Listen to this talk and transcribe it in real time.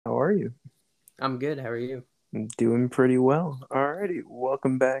are you? I'm good. How are you? I'm doing pretty well. Alrighty,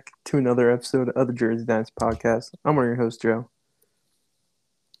 welcome back to another episode of the Jersey Dynasty podcast. I'm one of your hosts, Joe,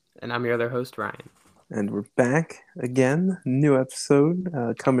 And I'm your other host, Ryan. and we're back again. New episode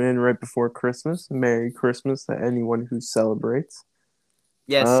coming in right before Christmas. Merry Christmas to anyone who celebrates.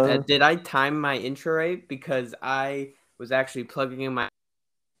 Yes, Uh, did I time my intro right? Because I was actually plugging in my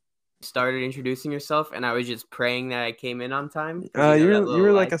started introducing yourself, and I was just praying that I came in on time because that you little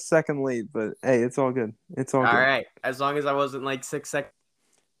were like lag. a second late, but hey, it's all good. It's all All good. right, as long as I wasn't like 6 seconds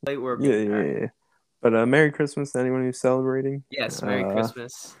late, we're Yeah, good. All yeah, right. yeah. But Merry Christmas to anyone who's celebrating. Yes, Merry Uh,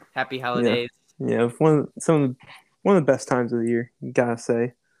 Christmas, Happy yeah, Holidays. yeah. One of the best times of the year, gotta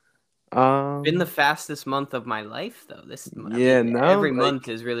say. Been the Um, fastest month of my life, though. I yeah, mean, no, every like, month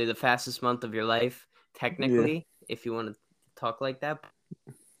is really the fastest month of your life, yeah, technically, if you want to talk like that.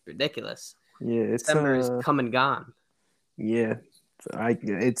 Ridiculous. yeah, December is come and gone. yeah,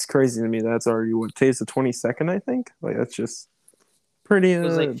 it's crazy to me. That's already what today's the 22nd, I think. Like, that's just pretty,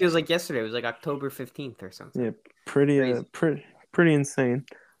 Feels like yesterday. It was like October 15th or something. yeah, pretty, Crazy. pretty insane.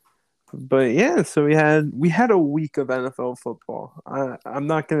 But yeah, so we had a week of NFL football. I'm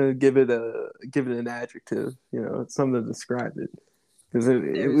not gonna give it an adjective. It's something to describe it because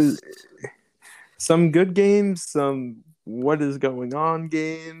it was There's some good games, some what is going on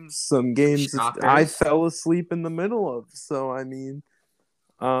games, some games that I shockers. fell asleep in the middle of. So I mean,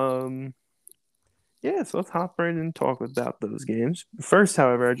 um, yeah. So let's hop right in and talk about those games. First,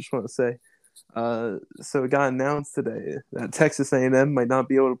 however, I just want to say, so it got announced today that Texas A&M might not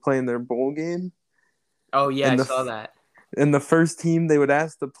be able to play in their bowl game, Oh yeah, I and saw that. first team they would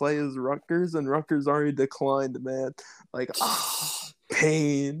ask to play is Rutgers, and Rutgers already declined, man. Like,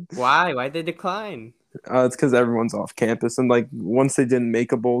 pain. Why? Why'd they decline? It's because everyone's off campus, and like once they didn't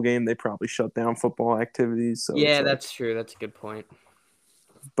make a bowl game, they probably shut down football activities. So it's Yeah, like, that's true. That's a good point.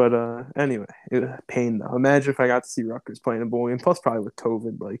 but anyway, pain though. Imagine if I got to see Rutgers playing a bowl game, plus probably with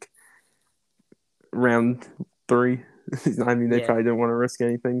COVID, like round three. I mean, they Yeah. probably didn't want to risk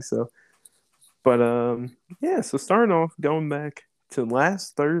anything. So, but yeah. So starting off, going back to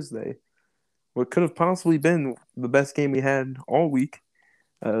last Thursday, what could have possibly been the best game we had all week.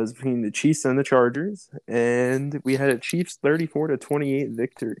 It was between the Chiefs and the Chargers, and we had a Chiefs 34-28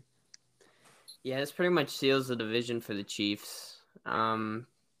 victory. Yeah, this pretty much seals the division for the Chiefs.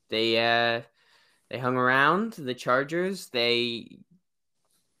 They hung around the Chargers. They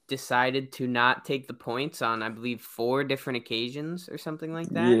decided to not take the points on, I believe, 4 different occasions or something like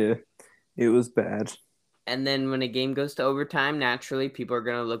that. Yeah, it was bad. And then when a game goes to overtime, naturally people are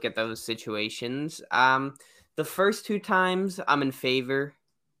gonna look at those situations. The first 2 times I'm in favor.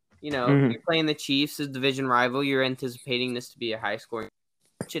 Mm-hmm. You're playing the Chiefs as division rival. You're anticipating this to be a high scoring,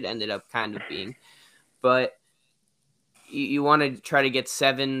 which it ended up kind of being. But you want to try to get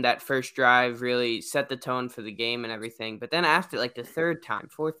 7 that first drive, really set the tone for the game and everything. But then after like the third time,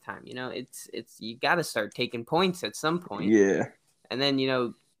 fourth time, it's you got to start taking points at some point. Yeah, And then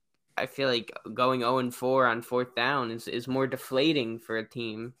I feel like going 0-4 on fourth down is more deflating for a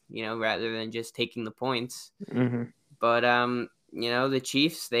team, rather than just taking the points. mm-hmm. But the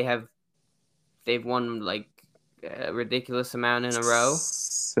Chiefs, they've won like a ridiculous amount in a row.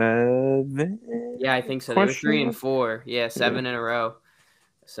 7 Yeah, I think so. They were question three and mark. four. Yeah, Yeah. 7 in a row.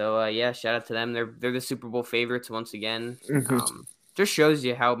 So yeah, shout out to them. They're the Super Bowl favorites once again. Mm-hmm. Just shows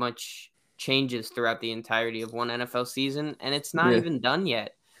you how much changes throughout the entirety of one NFL season, and it's not Yeah, even done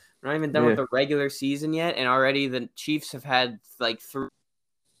yet. We're not even done with yeah. the regular season yet, and already the Chiefs have had like 3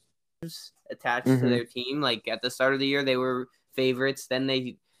 attached to Mm-hmm. their team. Like at the start of the year, they were favorites. Then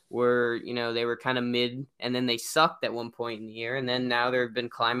they were kind of mid, and then they sucked at one point in the year, and then now they've been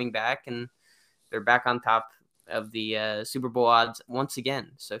climbing back, and they're back on top of the Super Bowl odds once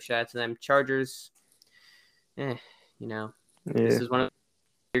again. So shout out to them, Chargers. Eh, you know, this Yeah. is one of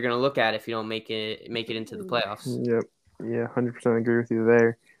you're gonna look at if you don't make it into the playoffs. Yep. Yeah, 100% agree with you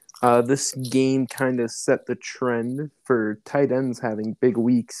there. This game kind of set the trend for tight ends having big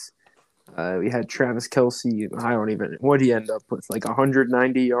weeks. We had Travis Kelsey. I don't even what he end up with, like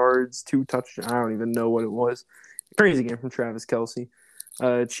 190 yards, 2 touchdowns. I don't even know what it was. Crazy game from Travis Kelsey.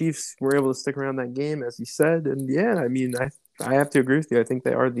 Chiefs were able to stick around that game, as he said, and yeah, I mean, I have to agree with you. I think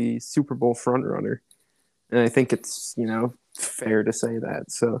they are the Super Bowl front runner, and I think it's fair to say that.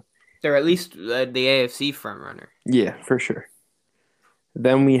 So They're at least the AFC front runner. yeah, for sure.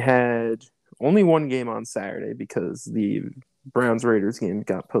 Then we had only one game on Saturday because the Browns Raiders game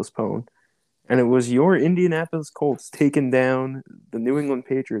got postponed. And it was your Indianapolis Colts taking down the New England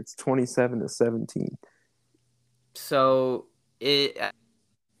Patriots 27-17. So it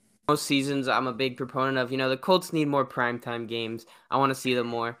most seasons I'm a big proponent of. The Colts need more primetime games. I want to see them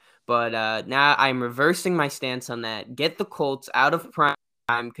more. But now I'm reversing my stance on that. Get the Colts out of prime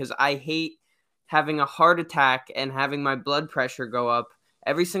time because I hate having a heart attack and having my blood pressure go up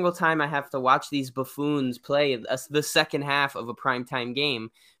every single time I have to watch these buffoons play the second half of a primetime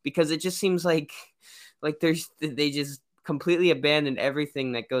game, because it just seems like they just completely abandon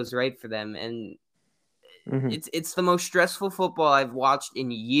everything that goes right for them, and it's the most stressful football I've watched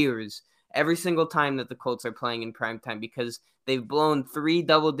in years. Every single time that the Colts are playing in primetime, because they've blown 3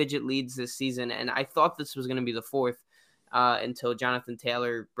 double-digit leads this season, and I thought this was going to be the fourth until Jonathan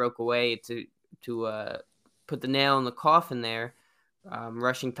Taylor broke away to put the nail in the coffin there.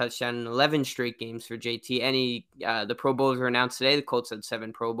 Rushing touchdown in 11 straight games for JT. The Pro Bowlers were announced today. The Colts had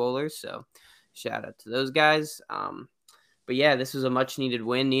 7 Pro Bowlers, so shout out to those guys. But yeah, this was a much needed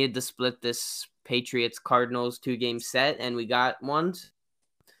win. Needed to split this Patriots-Cardinals 2-game set, and we got one.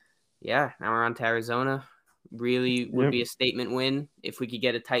 Yeah, now we're on to Arizona. Really would be a statement win. If we could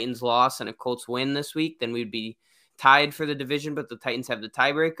get a Titans loss and a Colts win this week, then we'd be tied for the division, but the Titans have the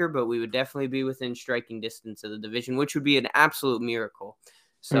tiebreaker, but we would definitely be within striking distance of the division, which would be an absolute miracle.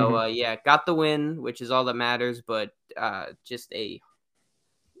 So, yeah, got the win, which is all that matters, but just a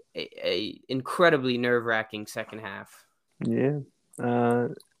incredibly nerve-wracking second half. Yeah.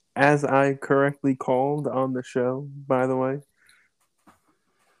 As I correctly called on the show, by the way.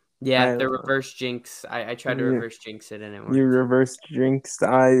 Yeah, the reverse jinx. I tried to reverse jinx it, and it worked. You reverse jinxed.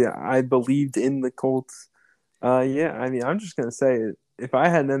 I believed in the Colts. Yeah, I mean, I'm just going to say it. If I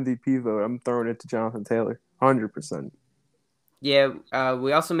had an MVP vote, I'm throwing it to Jonathan Taylor. 100%. Yeah,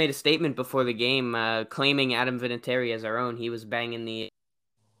 we also made a statement before the game claiming Adam Vinatieri as our own. He was banging the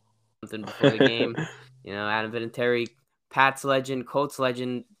something before the game. Adam Vinatieri, Pats legend, Colts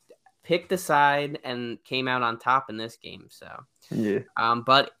legend, picked a side and came out on top in this game. So, yeah.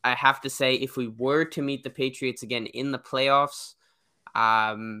 But I have to say, if we were to meet the Patriots again in the playoffs,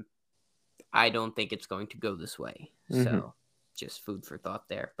 I don't think it's going to go this way. So just food for thought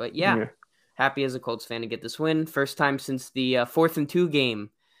there. But yeah, happy as a Colts fan to get this win. First time since the 4th and 2 game.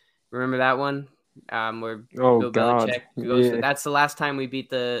 Remember that one? Where Bill Belichick goes. That's the last time we beat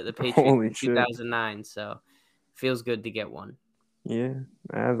the Patriots in 2009. So feels good to get one. Yeah,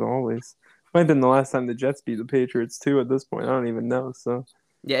 as always. Might have been the last time the Jets beat the Patriots too. At this point, I don't even know. So.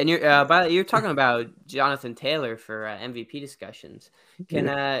 Yeah, and you're talking about Jonathan Taylor for MVP discussions.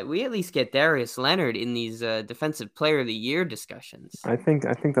 Can we at least get Darius Leonard in these Defensive Player of the Year discussions? I think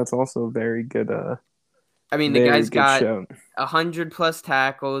that's also a very good. I mean, the guy's got 100+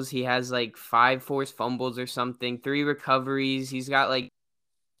 tackles. He has like 5 forced fumbles or something, 3 recoveries. He's got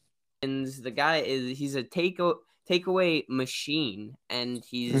the guy he's a takeaway machine, and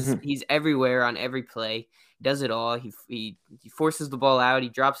he's everywhere on every play. Does it all. He forces the ball out. He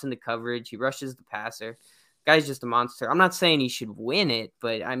drops into coverage. He rushes the passer. Guy's just a monster. I'm not saying he should win it,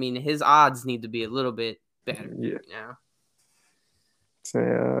 but I mean his odds need to be a little bit better. Yeah.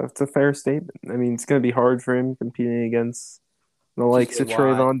 So it's a fair statement. I mean, it's going to be hard for him competing against the likes of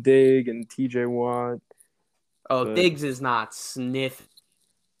Trayvon Diggs and TJ Watt. Oh, Diggs is not sniff.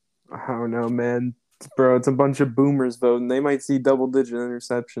 I don't know, man. Bro, it's a bunch of boomers voting. They might see double-digit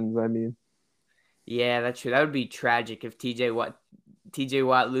interceptions. I mean. Yeah, that's true. That would be tragic if TJ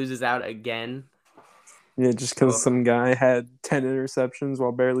Watt loses out again. Yeah, just because some guy had 10 interceptions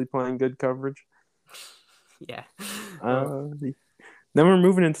while barely playing good coverage. Yeah. Then we're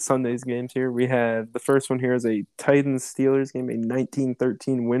moving into Sunday's games here. We have the first one here is a Titans-Steelers game, a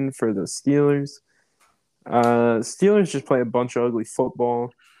 19-13 win for the Steelers. Steelers just play a bunch of ugly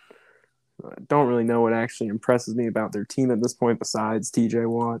football. I don't really know what actually impresses me about their team at this point besides TJ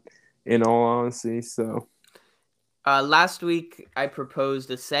Watt, in all honesty. So, last week I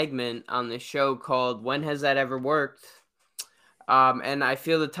proposed a segment on the show called "When Has That Ever Worked?" And I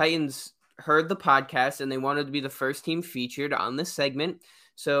feel the Titans heard the podcast and they wanted to be the first team featured on this segment.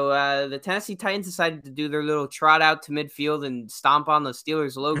 So the Tennessee Titans decided to do their little trot out to midfield and stomp on the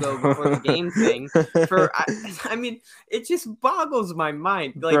Steelers logo before the game thing. I mean, it just boggles my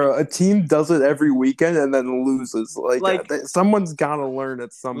mind. Bro, a team does it every weekend and then loses. Someone's got to learn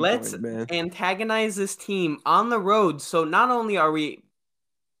at some point, man. Let's antagonize this team on the road. So not only are we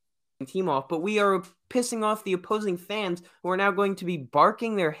team off, but we are pissing off the opposing fans who are now going to be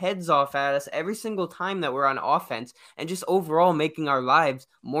barking their heads off at us every single time that we're on offense, and just overall making our lives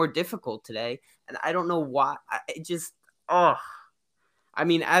more difficult today. And I don't know why. I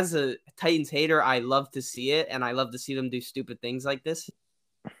mean, as a Titans hater, I love to see it, and I love to see them do stupid things like this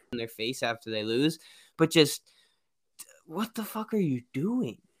in their face after they lose. But just, what the fuck are you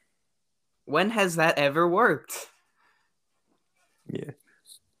doing? When has that ever worked? Yeah.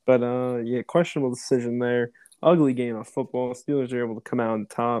 But, questionable decision there. ugly game of football. Steelers are able to come out on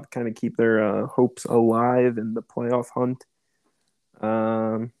top, kind of keep their hopes alive in the playoff hunt.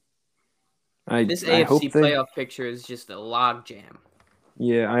 Um, This I hope AFC they, playoff picture is just a log jam.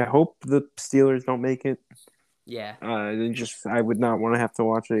 yeah, I hope the Steelers don't make it. Yeah. I would not want to have to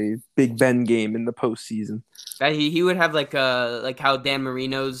watch a Big Ben game in the postseason. That he would have like how Dan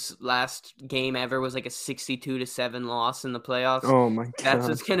Marino's last game ever was like a 62-7 loss in the playoffs. Oh my That's god.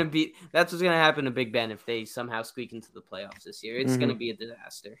 what's gonna be. That's what's gonna happen to Big Ben if they somehow squeak into the playoffs this year. It's gonna Mm-hmm. be a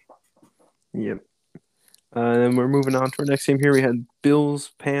disaster. Yep. And then we're moving on to our next game here. We had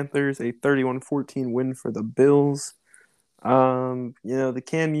Bills Panthers, a 31-14 win for the Bills. The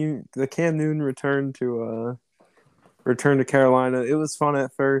Cam Newton return to Carolina. It was fun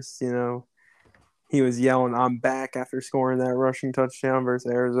at first. He was yelling, "I'm back" after scoring that rushing touchdown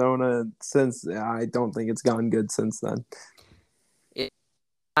versus Arizona. Since I don't think it's gone good since then. It,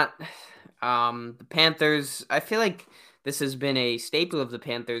 not, the Panthers. I feel like this has been a staple of the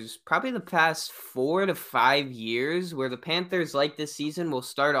Panthers probably the past 4 to 5 years, where the Panthers, like this season, will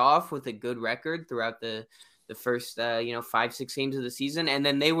start off with a good record throughout the first 5-6 games of the season, and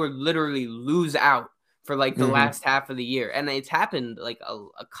then they will literally lose out for like the Mm-hmm. last half of the year, and it's happened like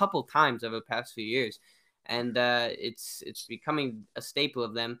a couple times over the past few years, and it's becoming a staple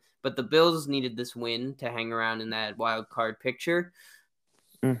of them. But the Bills needed this win to hang around in that wild card picture.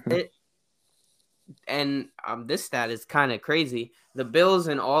 Mm-hmm. It, and this stat is kind of crazy. The Bills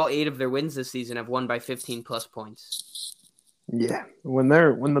in all 8 of their wins this season have won by 15 plus points. Yeah, when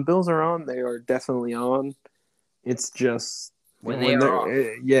the Bills are on, they are definitely on. It's just When they when are off.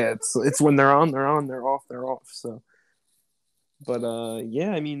 it's when they're on, they're on. They're off, they're off. So, but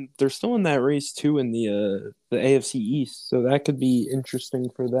yeah, I mean, they're still in that race too in the AFC East, so that could be interesting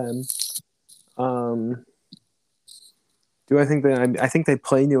for them. Um, do I think they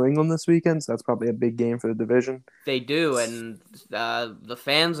play New England this weekend? So that's probably a big game for the division. They do, and the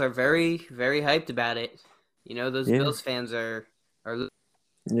fans are very, very hyped about it. Those Yeah, Bills fans are.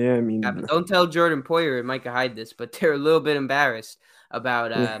 yeah. I mean, Don't tell Jordan Poyer and Micah Hyde this, but they're a little bit embarrassed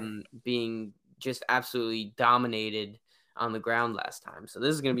about yeah, being just absolutely dominated on the ground last time. So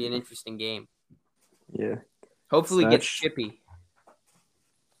this is going to be an interesting game. yeah. Hopefully, So it that gets chippy.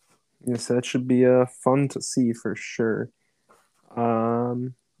 yes, that should be fun to see for sure.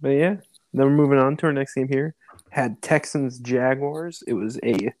 But yeah, then we're moving on to our next game here. Had Texans Jaguars. It was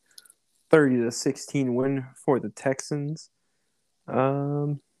a 30-16 win for the Texans.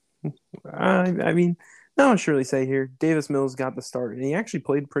 I mean, not much to really say here. Davis Mills got the start, and he actually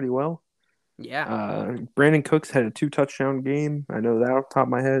played pretty well. Yeah. Brandon Cooks had a 2-touchdown game. I know that off the top of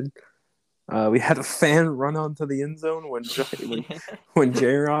my head. We had a fan run onto the end zone when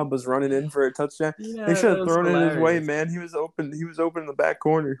J-Rob was running in for a touchdown. They Yeah, should that have was thrown it his way, hilarious. man. He was open. He was open in the back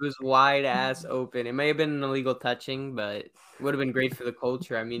corner. It was wide ass open. It may have been an illegal touching, but it would have been great for the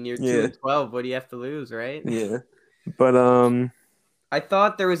culture. I mean, you're Yeah, 2-12. What do you have to lose, right? yeah. But I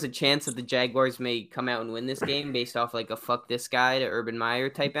thought there was a chance that the Jaguars may come out and win this game based off like a fuck this guy to Urban Meyer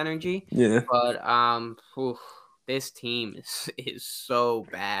type energy. yeah, But this team is so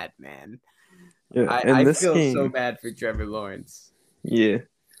bad, man. yeah. I And this feel so game, bad for Trevor Lawrence. yeah.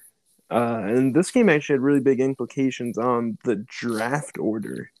 And this game actually had really big implications on the draft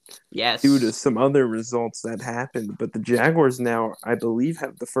order due to Yes, some other results that happened. But the Jaguars now, I believe,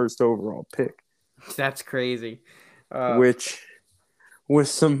 have the first overall pick, that's crazy. Uh, which, with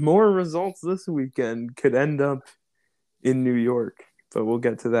some more results this weekend, could end up in New York. But we'll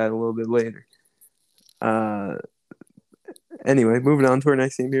get to that a little bit later. Uh, anyway, moving on to our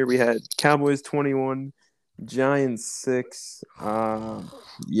next game here, we had Cowboys 21, Giants 6.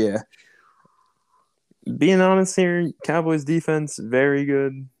 Yeah. Being honest here, Cowboys defense very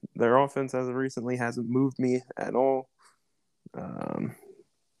good. Their offense as of recently hasn't moved me at all.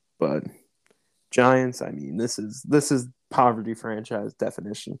 But Giants, I mean, this is poverty franchise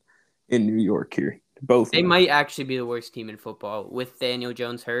definition in New York here. Both of they them. might actually be the worst team in football with Daniel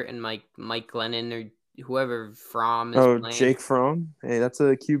Jones hurt and Mike Glennon or whoever Fromm is Oh, playing. Jake Fromm. Hey, that's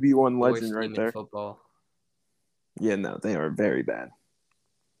a QB1 The legend worst right team in there. football. Yeah, no, they are very bad.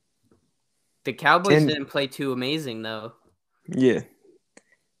 The Cowboys Can didn't play too amazing though. yeah.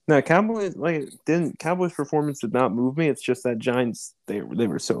 No, Cowboys performance did not move me. It's just that Giants they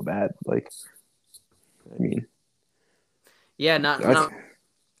were so bad. I mean, Yeah, not I, not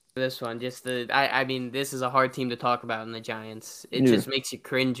this one. Just I mean, this is a hard team to talk about in the Giants. It yeah. just makes you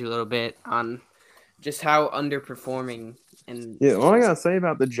cringe a little bit on just how underperforming and Yeah, all I just gotta say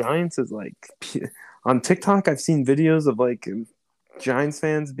about the Giants is on TikTok I've seen videos of Giants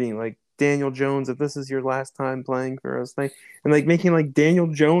fans being Daniel Jones, if this is your last time playing for us, and like making like Daniel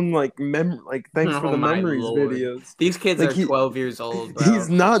Jones like thanks for Oh the my memories lord. videos. These kids Like are 12 years old, he's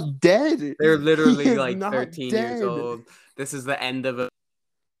bro. not dead. They're He literally is like not 13 years dead. old. This is the end of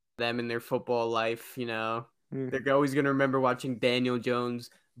them in their football life, Mm. They're always going to remember watching Daniel Jones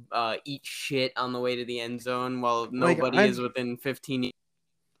eat shit on the way to the end zone while Like nobody is within 15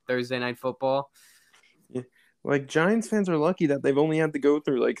 Thursday night football. yeah, like Giants fans are lucky that they've only had to go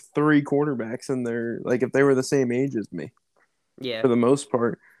through like three quarterbacks and they're like if they were the same age as me Yeah. for the most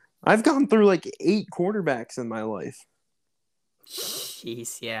part. I've gone through like 8 quarterbacks in my life.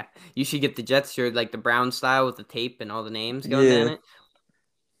 Jeez, yeah. You should get the Jets shirt, like the brown style with the tape and all the names going down Yeah, it.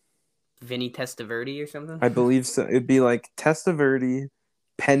 Vinny Testaverde or something. I believe so. It'd be like Testaverde,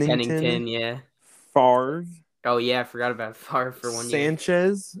 Pennington, Pennington, yeah. Favre, Oh yeah, I forgot about Favre for 1 year.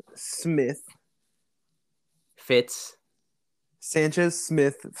 Sanchez, Smith, Fitz. Fitz,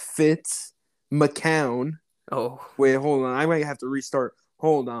 McCown. Oh, Wait, hold on. I might have to restart.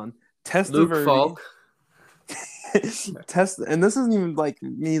 Hold on. Luke Testaverde. Falk. And this isn't even like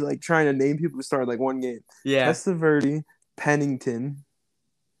me like trying to name people who started like one game. Yeah. Testaverde, Pennington,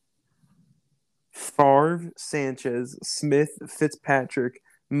 Favre, Sanchez, Smith, Fitzpatrick,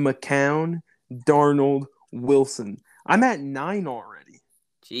 McCown, Darnold, Wilson. I'm at 9 already.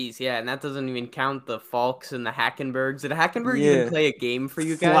 Jeez, yeah, and that doesn't even count the Falks and the Hackenbergs. Did Hackenberg even Yeah. play a game for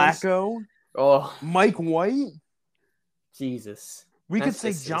you guys? Flacco, Oh, Mike White. Jesus. We could That's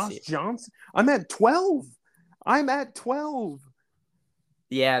say just Josh insane. Johnson. I'm at 12. I'm at 12.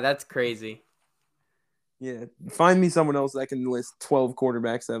 Yeah, that's crazy. Yeah, find me someone else that can list 12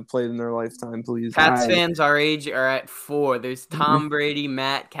 quarterbacks that have played in their lifetime, please. Pats fans our age are at 4. There's Tom Brady,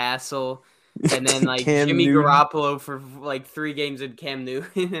 Matt Castle, and then like Cam Jimmy Newton. Garoppolo for like 3 games in Cam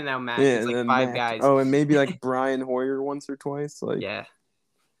Newton, and now Mac. Yeah, It's and like then 5 Mac. guys. Oh, and maybe like Brian Hoyer once or twice. Like, Yeah.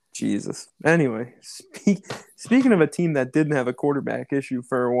 Jesus. Anyway, speaking of a team that didn't have a quarterback issue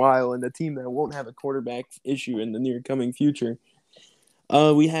for a while and a team that won't have a quarterback issue in the near coming future,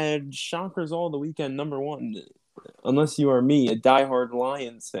 we had shockers all the weekend. Number one, unless you are me, a diehard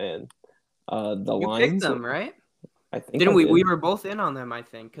Lions fan. The You picked Lions, them, right? I think Didn't I we? did. We were both in on them, I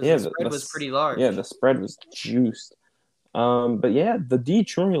think, because Yeah, the spread was pretty large. yeah, the spread was juiced. But yeah, the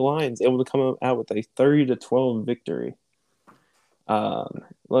Detroit Lions able to come out with a 30-12 victory.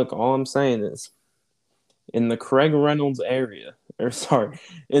 Look, all I'm saying is, in the Craig Reynolds area, or sorry,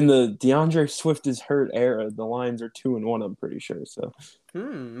 in the DeAndre Swift is hurt era, the Lions are 2-1. I'm pretty sure. So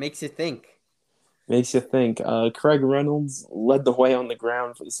Makes you think. makes you think. Craig Reynolds led the way on the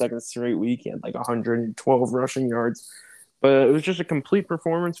ground for the second straight week. He had like 112 rushing yards, but it was just a complete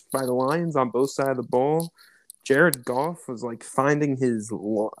performance by the Lions on both sides of the ball. Jared Goff was like finding his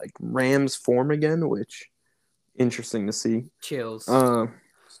like Rams form again, which interesting to see. Chills.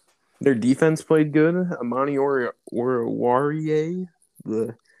 Their defense played good. Amani Oruwariye,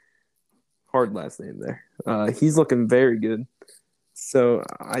 the hard last name there. He's looking very good. So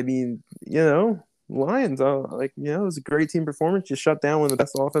I mean, Lions. It was a great team performance. Just shut down one of the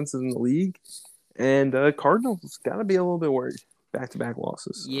best offenses in the league, and Cardinals got to be a little bit worried. Back-to-back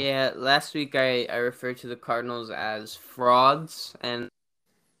losses. So. Yeah, last week I referred to the Cardinals as frauds, and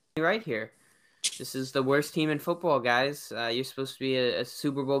right here. This is the worst team in football, guys. You're supposed to be a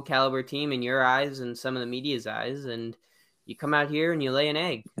Super Bowl caliber team in your eyes and some of the media's eyes, and you come out here and you lay an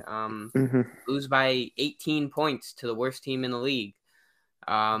egg. Lose by 18 points to the worst team in the league.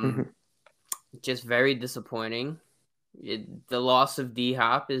 Just very disappointing. The loss of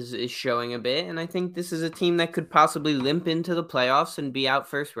D-Hop is showing a bit, and I think this is a team that could possibly limp into the playoffs and be out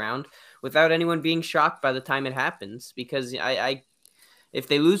first round without anyone being shocked by the time it happens, because if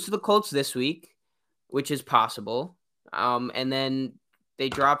they lose to the Colts this week, which is possible, and then they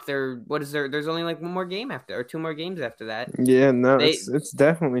drop there's only like one more game after, or 2 more games after that. Yeah, no, it's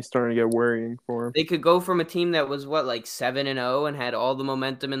definitely starting to get worrying for them. They could go from a team that was like 7-0 and had all the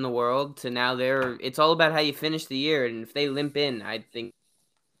momentum in the world to now it's all about how you finish the year, and if they limp in, I think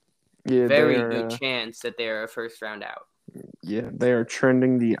very good chance that they're a first round out. Yeah, they are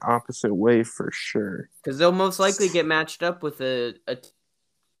trending the opposite way for sure. Because they'll most likely get matched up with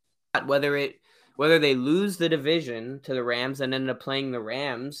whether they lose the division to the Rams and end up playing the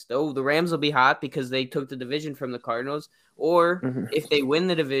Rams, though the Rams will be hot because they took the division from the Cardinals, or if they win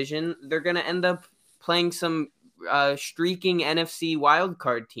the division, they're going to end up playing some streaking NFC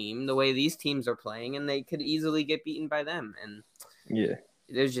wildcard team the way these teams are playing, and they could easily get beaten by them. And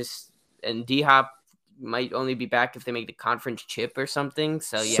and D-Hop might only be back if they make the conference chip or something.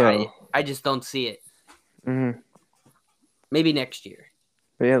 So I just don't see it. Maybe next year.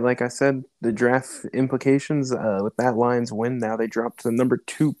 But yeah, like I said, the draft implications with that Lions win. Now they dropped to the number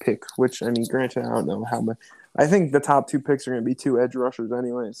 2 pick, which, I mean, granted, I don't know how much. I think the top 2 picks are going to be 2 edge rushers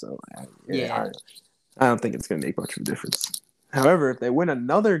anyway. So, yeah, Yeah. I don't think it's going to make much of a difference. However, if they win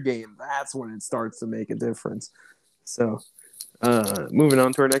another game, that's when it starts to make a difference. So, moving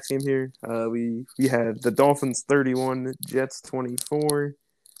on to our next game here, we had the Dolphins 31, Jets 24.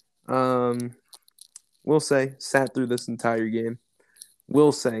 We'll say sat through this entire game.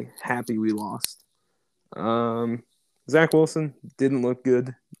 We'll say happy we lost. Zach Wilson didn't look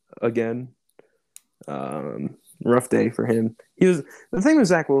good again. Rough day for him. The thing with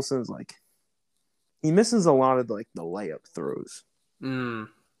Zach Wilson is like he misses a lot of like the layup throws. But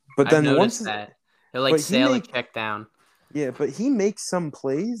I've then noticed that. He'll like but sail a check down. yeah, but he makes some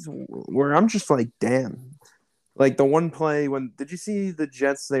plays where I'm just like, damn. Like the one play when did you see the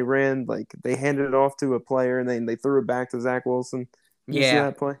Jets? They ran like they handed it off to a player and then they threw it back to Zach Wilson. You see Yeah.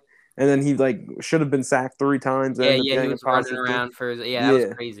 that play? And then he like should have been sacked 3 times and Yeah, ended up yeah, he getting a was running positive game. around for that was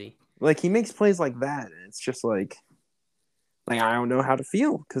Yeah, crazy. like he makes plays like that, and it's just like I don't know how to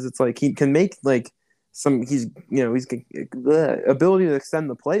feel because it's like he can make like some he's the ability to extend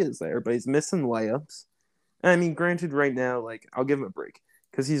the play is there, but he's missing layups. And I mean, granted, right now like I'll give him a break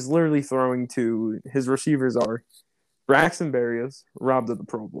because he's literally throwing to his receivers are Braxton Berrios, robbed of the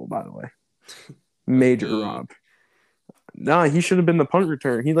Pro Bowl, by the way. Major rob. Nah, he should have been the punt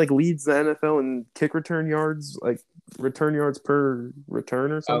return. He like leads the NFL in kick return yards, like return yards per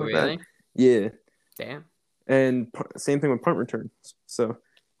return or Oh, something like really? that. Yeah. Damn. And same thing with punt returns. So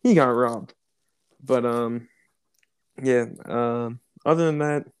he got robbed. But yeah. Other than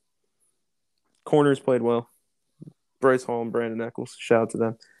that, corners played well. Bryce Hall and Brandon Eccles, shout out to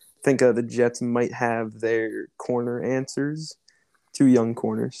them. I think the Jets might have their corner answers. 2 young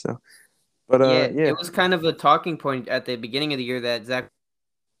corners. So, but Yeah, yeah. it was kind of a talking point at the beginning of the year that Zach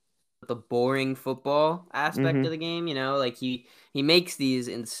the boring football aspect of Mm-hmm. the game, like he makes these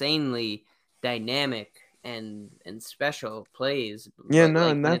insanely dynamic and special plays, Yeah, but no,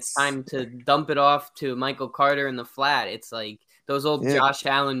 like and when it's that's time to dump it off to Michael Carter in the flat, it's like those old yeah, Josh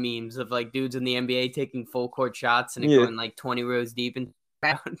Allen memes of like dudes in the NBA taking full court shots and it yeah. going like 20 rows deep and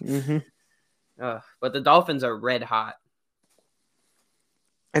down. Mm-hmm. But the Dolphins are red hot.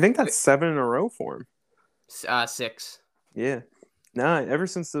 I think that's 7 in a row for him. 6. Yeah. Nah, ever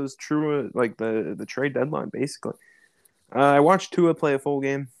since those true like the trade deadline, basically. I watched Tua play a full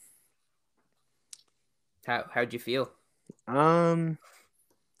game. How'd you feel? Yeah,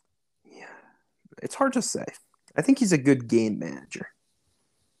 it's hard to say. I think he's a good game manager.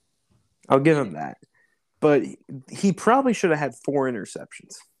 I'll give him that. But he probably should have had 4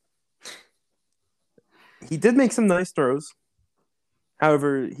 interceptions. He did make some nice throws.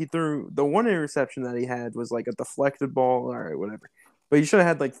 However, he threw the one interception that he had was like a deflected ball. All right, whatever. But he should have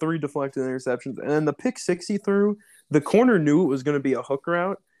had like 3 deflected interceptions. And then the pick 6 he threw, the corner knew it was going to be a hook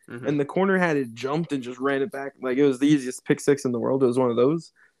route. Mm-hmm. And the corner had it jumped and just ran it back. Like it was the easiest pick 6 in the world. It was one of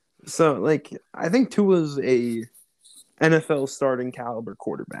those. So like I think Tua's a NFL starting caliber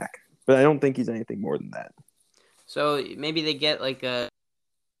quarterback. But I don't think he's anything more than that. So maybe they get like a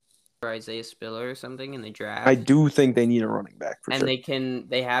Isaiah Spiller or something in the draft. I do think they need a running back for sure. And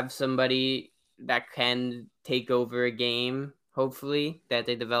they have somebody that can take over a game, hopefully, that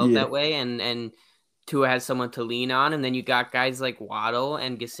they develop that way. And Tua has someone to lean on. And then you got guys like Waddle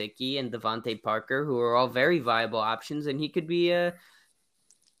and Gesicki and Devontae Parker, who are all very viable options. And he could be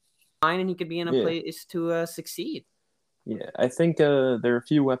fine and he could be in a place to succeed. Yeah, I think they're a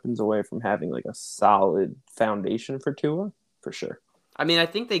few weapons away from having like a solid foundation for Tua, for sure. I mean, I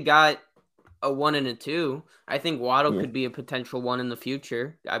think they got a 1 and a 2. I think Waddle could be a potential 1 in the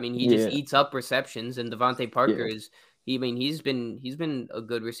future. I mean, he just eats up receptions, and Devontae Parker he's been a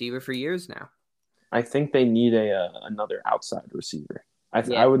good receiver for years now. I think they need another outside receiver.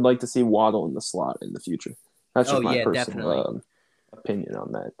 I would like to see Waddle in the slot in the future. That's just my personal opinion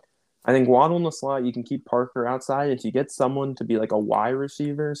on that. I think Waddle in the slot, you can keep Parker outside. If you get someone to be like a Y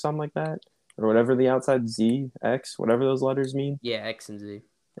receiver or something like that, or whatever the outside Z, X, whatever those letters mean. Yeah, X and Z.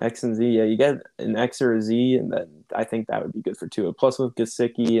 X and Z, yeah. You get an X or a Z, and then I think that would be good for Tua. Plus with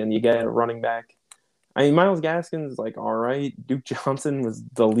Gesicki, and you get a running back. I mean, Myles Gaskin's like all right. Duke Johnson was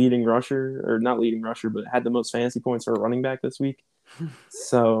the leading rusher, or not leading rusher, but had the most fantasy points for a running back this week.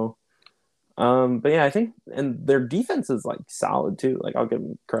 So, but yeah, I think, and their defense is like solid too. Like I'll give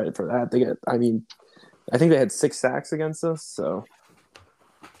them credit for that. I think they had 6 sacks against us, so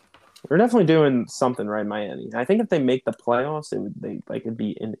they're definitely doing something right, Miami. I think if they make the playoffs, it'd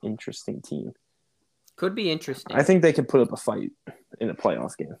be an interesting team. Could be interesting. I think they could put up a fight in a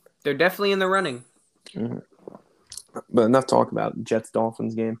playoff game. They're definitely in the running. Mm-hmm. But enough talk about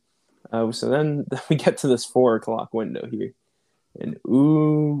Jets-Dolphins game. So then we get to this 4 o'clock window here. And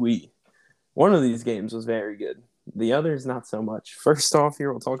one of these games was very good. The others, not so much. First off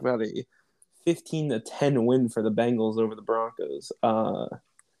here, we'll talk about a 15-10 win for the Bengals over the Broncos.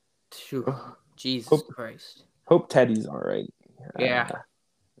 Jesus Christ. Hope Teddy's all right. Yeah.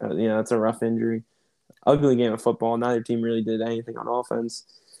 It's a rough injury. Ugly game of football. Neither team really did anything on offense.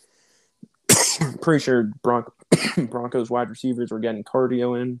 Pretty sure Broncos wide receivers were getting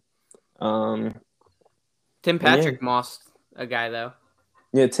cardio in. Tim Patrick mossed a guy, though.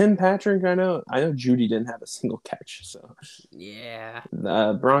 Yeah, Tim Patrick, I know Judy didn't have a single catch. So yeah.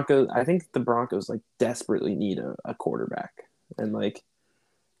 Broncos, I think the Broncos desperately need a quarterback. And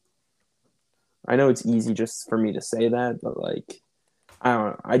I know it's easy just for me to say that, but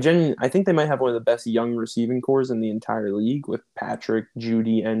I don't know. I think they might have one of the best young receiving cores in the entire league with Patrick,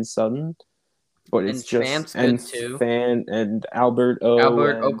 Judy, and Sutton. But it's just and Albert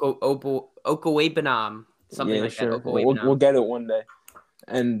Okowebanam, something like sure. that. We'll get it one day.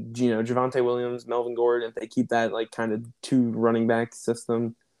 And Javonte Williams, Melvin Gordon, if they keep that kind of 2 running back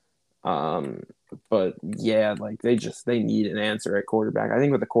system. But yeah, they need an answer at quarterback. I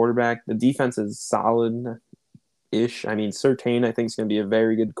think with the quarterback, the defense is solid-ish. I mean, Surtain, I think, is going to be a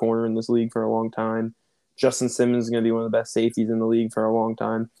very good corner in this league for a long time. Justin Simmons is going to be one of the best safeties in the league for a long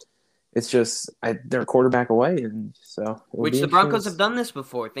time. It's just they're a quarterback away, and so which the Broncos have done this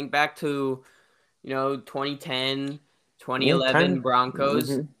before. Think back to 2010, 2011 Broncos.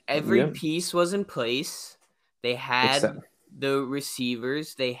 Mm-hmm. Every piece was in place. They had the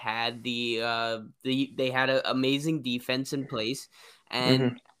receivers. They had they had an amazing defense in place,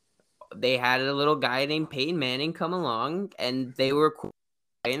 and they had a little guy named Peyton Manning come along, and they were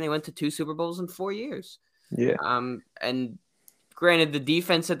and they went to 2 Super Bowls in 4 years. Yeah. And granted, the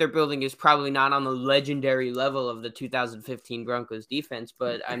defense that they're building is probably not on the legendary level of the 2015 Broncos defense,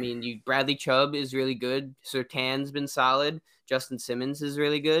 but I mean, Bradley Chubb is really good. Surtain's been solid. Justin Simmons is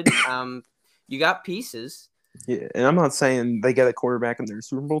really good. You got pieces. Yeah, and I'm not saying they get a quarterback in their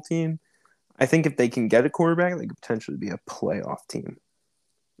Super Bowl team. I think if they can get a quarterback, they could potentially be a playoff team.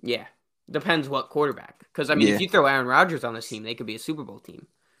 Yeah, depends what quarterback. Because I mean, if you throw Aaron Rodgers on this team, they could be a Super Bowl team.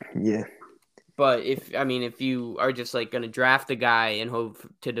 Yeah. But if you are just going to draft a guy and hope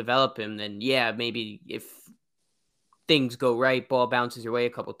to develop him, then yeah, maybe if things go right, ball bounces your way a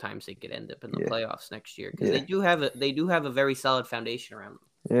couple times, they could end up in the playoffs next year because they do have a very solid foundation around them.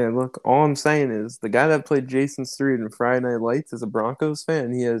 Yeah, look, all I'm saying is the guy that played Jason Street in Friday Night Lights is a Broncos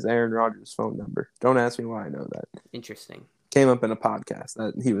fan. He has Aaron Rodgers' phone number. Don't ask me why I know that. Interesting. Came up in a podcast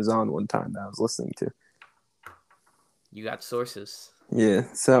that he was on one time that I was listening to. You got sources.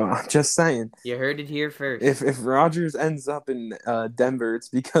 Yeah, so I'm just saying. You heard it here first. If Rodgers ends up in Denver, it's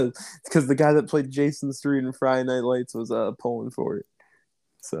because the guy that played Jason Street in Friday Night Lights was pulling for it.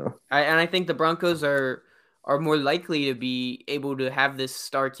 So I think the Broncos are more likely to be able to have this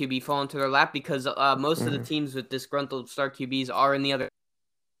star QB fall into their lap because most of the teams with disgruntled star QBs are in the other,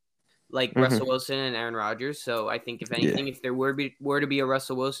 like Russell Wilson and Aaron Rodgers. So I think if anything, if there were to be a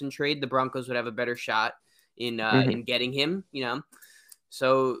Russell Wilson trade, the Broncos would have a better shot in getting him.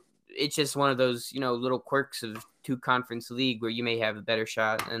 So it's just one of those, little quirks of 2-conference league where you may have a better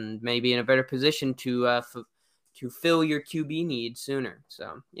shot and maybe in a better position to fill your QB needs sooner.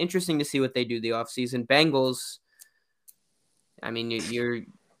 So interesting to see what they do the offseason. Bengals, I mean, you're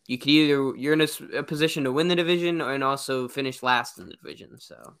in a position to win the division and also finish last in the division.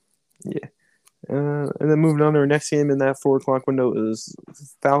 So yeah. And then moving on to our next game in that 4 o'clock window is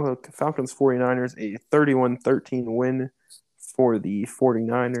Falcons 49ers, a 31-13 win for the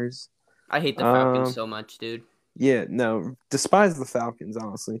 49ers. I hate the Falcons so much, dude. Yeah, no, despise the Falcons,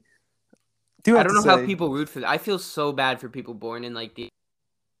 honestly. I don't know how people root for that. I feel so bad for people born in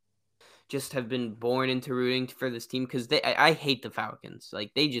just have been born into rooting for this team because I hate the Falcons.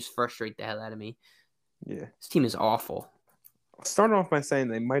 They just frustrate the hell out of me. Yeah. This team is awful. I'll start off by saying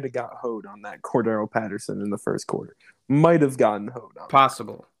they might have got hoed on that Cordero Patterson in the first quarter. Might have gotten hoed on.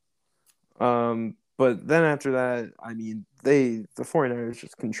 Possible. But then after that, I mean, the 49ers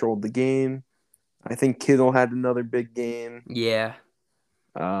just controlled the game. I think Kittle had another big game. Yeah.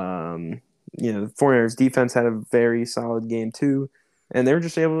 The 49ers defense had a very solid game too. And they were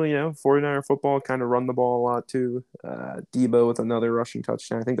just able to, 49er football kind of run the ball a lot too. Debo with another rushing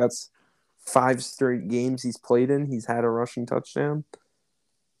touchdown. I think that's 5 straight games he's played in. He's had a rushing touchdown.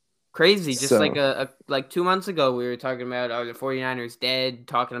 Crazy. Just like 2 months ago, we were talking about are the 49ers dead,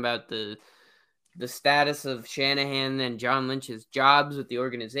 talking about the status of Shanahan and John Lynch's jobs with the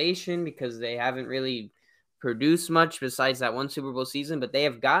organization because they haven't really produce much besides that one Super Bowl season, but they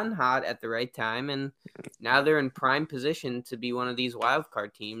have gotten hot at the right time, and now they're in prime position to be one of these wild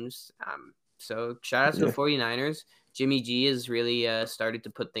card teams. So shout out to the 49ers. Jimmy G has really started to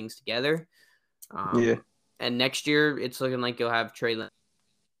put things together. And next year, it's looking like you'll have Trey Lance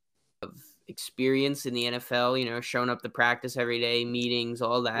of experience in the NFL, showing up to practice every day, meetings,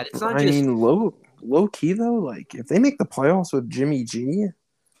 all that. It's not low key though, like if they make the playoffs with Jimmy G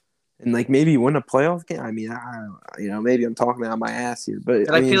and like maybe win a playoff game, I mean, maybe I'm talking out my ass here,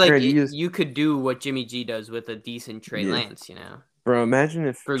 but I feel like you could do what Jimmy G does with a decent Trey Lance, Bro, imagine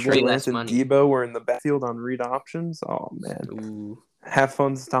if for Trey Lance and Debo were in the backfield on read options. Oh man, have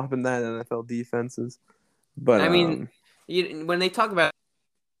fun stopping that NFL defenses. But I mean, when they talk about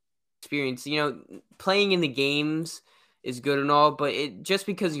experience, playing in the games is good and all, but just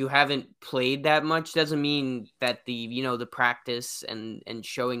because you haven't played that much doesn't mean that the practice and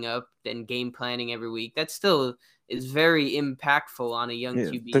showing up and game planning every week, that still is very impactful on a young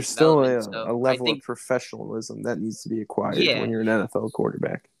QB. There's still a level of professionalism that needs to be acquired when you're an NFL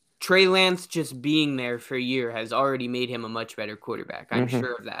quarterback. Trey Lance just being there for a year has already made him a much better quarterback. I'm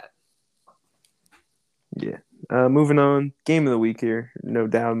sure of that. Yeah. Moving on, game of the week here, no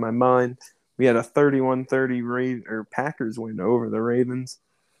doubt in my mind. We had a 31-30 Packers win over the Ravens.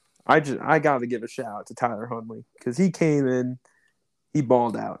 I got to give a shout out to Tyler Huntley because he came in, he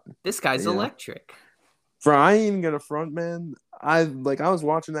balled out. This guy's electric. I ain't even gonna front, man. I was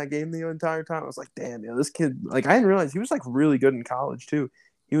watching that game the entire time. I was like, damn, this kid. Like, I didn't realize he was like really good in college too.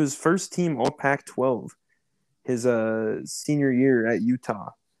 He was first team All Pac-12 his senior year at Utah.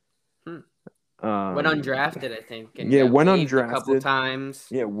 Went undrafted, I think. And went undrafted a couple times.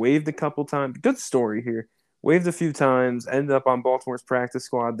 Yeah, waived a couple times. Good story here. Waived a few times. Ended up on Baltimore's practice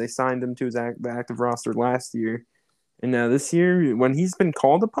squad. They signed him to the active roster last year, and now this year, when he's been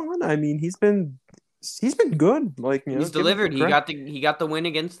called upon, I mean, he's been good. Like, he's delivered. He got the win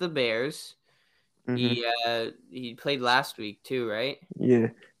against the Bears. Mm-hmm. He played last week too, right? Yeah,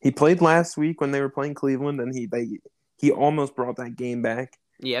 he played last week when they were playing Cleveland, and he almost brought that game back.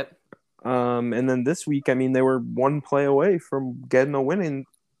 Yep. And then this week, I mean, they were one play away from getting a win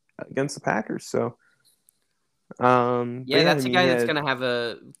against the Packers. So, that's a guy that's gonna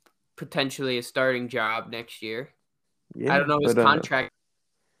have potentially a starting job next year. Yeah, I don't know his contract.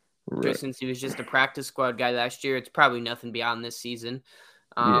 Right. Since he was just a practice squad guy last year, it's probably nothing beyond this season.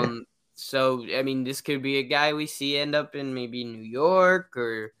 So, I mean, this could be a guy we see end up in maybe New York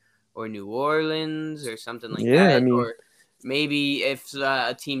or New Orleans or something like that. I mean, or maybe if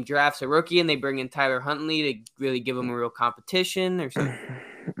a team drafts a rookie and they bring in Tyler Huntley to really give him a real competition or something.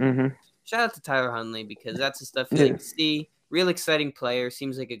 Mm-hmm. Shout out to Tyler Huntley because that's the stuff you like to see. Real exciting player.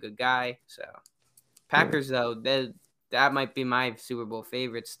 Seems like a good guy. So, Packers, though, that might be my Super Bowl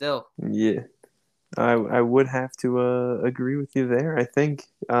favorite still. Yeah. I would have to agree with you there. I think,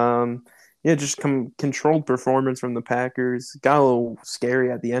 just controlled performance from the Packers. Got a little scary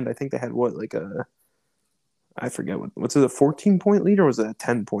at the end. I think they had I forget what's it, a 14-point lead or was it a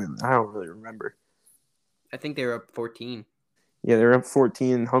 10-point? I don't really remember. I think they were up 14. Yeah, they were up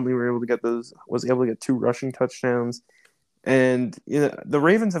 14. Huntley was able to get 2 rushing touchdowns. And the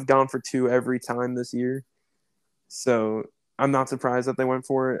Ravens have gone for 2 every time this year. So I'm not surprised that they went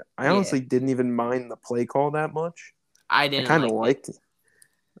for it. I honestly didn't even mind the play call that much. I didn't. I kind of liked it.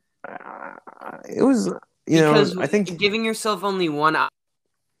 It was, because I think giving yourself only one,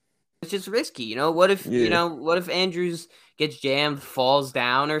 it's just risky. What if Andrews gets jammed, falls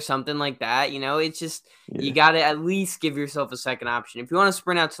down, or something like that? It's just you got to at least give yourself a second option. If you want to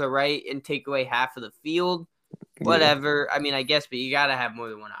sprint out to the right and take away half of the field, whatever. I mean, I guess, but you got to have more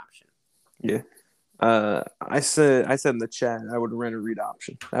than one option. Yeah. I said in the chat I would rent a read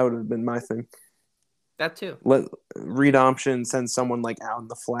option. That would have been my thing. That too. Let read option send someone like out in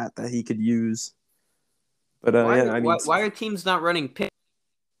the flat that he could use. But why are teams not running pick?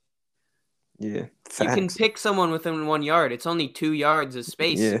 Yeah, facts. You can pick someone within 1 yard. It's only 2 yards of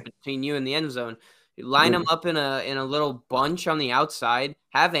space between you and the end zone. You line them up in a little bunch on the outside.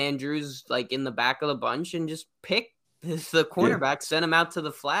 Have Andrews like in the back of the bunch and just pick the cornerback, send him out to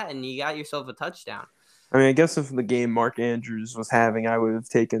the flat, and you got yourself a touchdown. I mean, I guess if the game Mark Andrews was having, I would have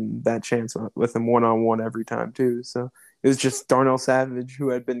taken that chance with him one-on-one every time, too. So it was just Darnell Savage, who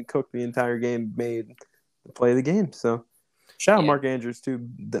had been cooked the entire game, made the play of the game. So shout out Mark Andrews, too,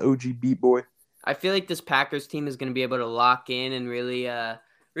 the OG beat boy. I feel like this Packers team is going to be able to lock in and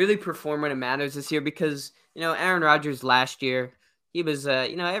really perform when it matters this year because, Aaron Rodgers last year, he was,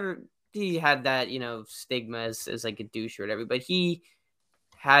 he had that, stigma as like a douche or whatever, but he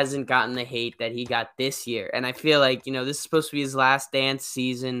hasn't gotten the hate that he got this year. And I feel like, this is supposed to be his last dance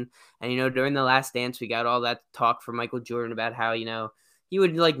season. And, during the last dance, we got all that talk from Michael Jordan about how, he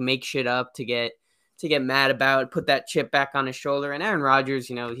would like make shit up to get mad about, put that chip back on his shoulder. And Aaron Rodgers,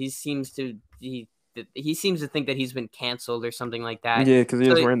 he seems to think that he's been canceled or something like that. Yeah, because he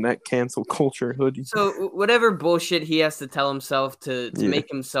So, was wearing that cancel culture hoodie. So whatever bullshit he has to tell himself to make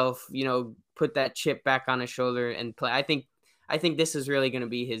himself, put that chip back on his shoulder and play. I think this is really going to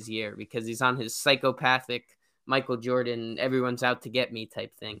be his year because he's on his psychopathic Michael Jordan, everyone's out to get me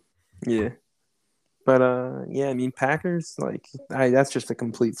type thing. Yeah. But, Packers, that's just a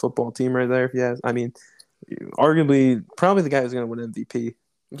complete football team right there. Yeah, arguably, probably the guy who's going to win MVP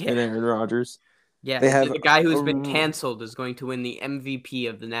in Aaron Rodgers. Yeah, the guy who's been canceled is going to win the MVP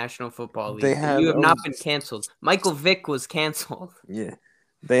of the National Football League. You have not been canceled. Michael Vick was canceled. Yeah.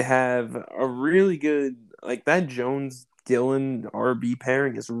 They have a really good, that Jones-Gillen RB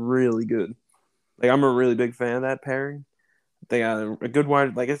pairing is really good. I'm a really big fan of that pairing. They got a good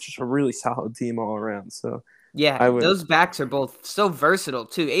wide, it's just a really solid team all around. So yeah, those backs are both so versatile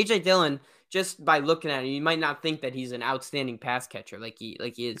too. AJ Dillon, just by looking at him, you might not think that he's an outstanding pass catcher like he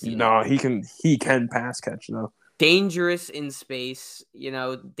is. No, he can pass catch though. Dangerous in space,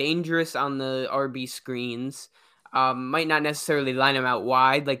 dangerous on the RB screens. Might not necessarily line him out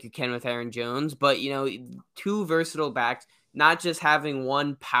wide like you can with Aaron Jones, but two versatile backs, not just having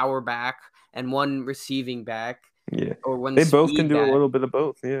one power back and one receiving back. Yeah, or one they both can do a little bit of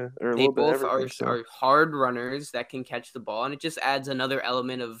both. Yeah, or they both are hard runners that can catch the ball, and it just adds another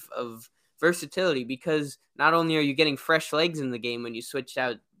element of versatility because not only are you getting fresh legs in the game when you switch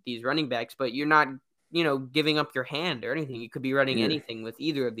out these running backs, but you're not giving up your hand or anything. You could be running anything with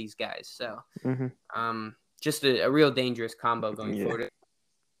either of these guys. So, just a real dangerous combo going forward.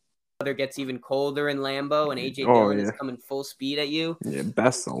 Weather gets even colder in Lambeau, and AJ Dillon is coming full speed at you. Yeah,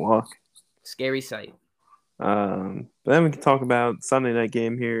 best of luck. Scary sight. But then we can talk about Sunday night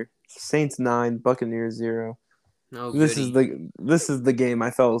game here. Saints 9, Buccaneers 0. Oh, this is the game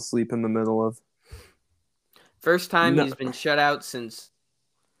I fell asleep in the middle of. First time he's been shut out since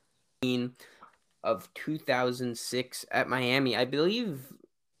of 2006 at Miami. I believe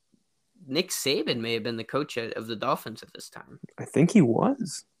Nick Saban may have been the coach of the Dolphins at this time. I think he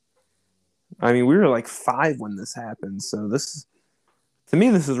was. We were 5 when this happened, so to me,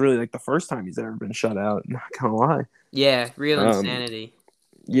 this is really the first time he's ever been shut out. Not gonna lie. Yeah, real insanity.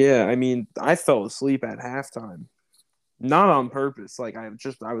 Yeah, I fell asleep at halftime, not on purpose. I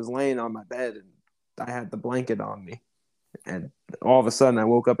was laying on my bed and I had the blanket on me, and all of a sudden I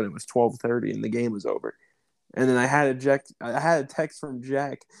woke up and it was 12:30 and the game was over. And then I had a text from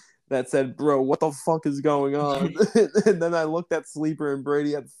Jack that said, "Bro, what the fuck is going on?" And then I looked at Sleeper and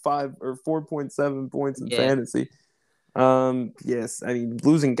Brady had 5 or 4.7 points in fantasy. Yes,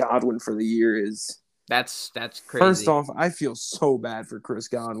 losing Godwin for the year is that's crazy. First off, I feel so bad for Chris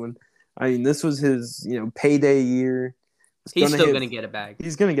Godwin. This was his payday year. He's still gonna get a bag.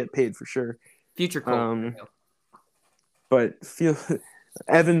 He's gonna get paid for sure. Future Colt. But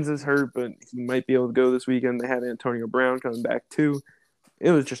Evans is hurt, but he might be able to go this weekend. They had Antonio Brown coming back too.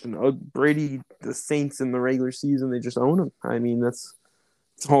 It was just Brady, the Saints in the regular season, they just own him. That's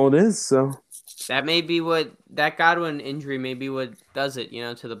all it is. So that may be that Godwin injury may be what does it,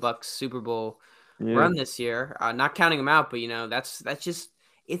 to the Bucs Super Bowl run this year. Not counting him out, but that's just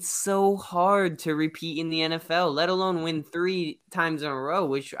it's so hard to repeat in the NFL, let alone win 3 times in a row,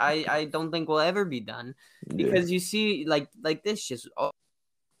 which I don't think will ever be done. Because you see like this just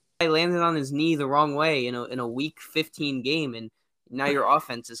I landed on his knee the wrong way in a week 15 game, and now your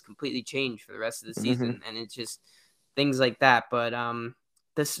offense is completely changed for the rest of the season, and it's just things like that. But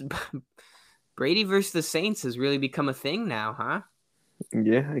this Brady versus the Saints has really become a thing now, huh?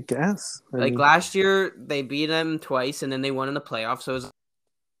 Yeah, I guess. Last year, they beat them twice, and then they won in the playoffs. So, it was,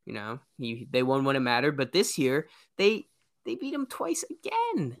 they won when it mattered. But this year, they beat them twice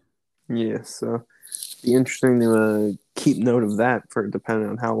again. Yeah, so be interesting to keep note of that for depending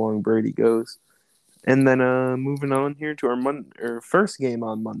on how long Brady goes. And then moving on here to our first game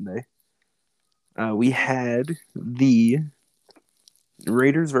on Monday, we had the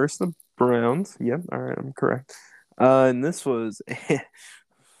Raiders versus the Browns. Yep, all right, I'm correct. And this was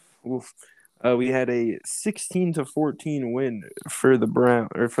we had a 16-14 win for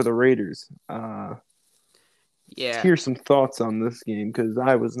the Raiders. Here's some thoughts on this game because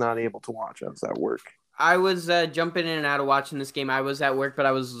I was not able to watch. I was at work. I was jumping in and out of watching this game. I was at work, but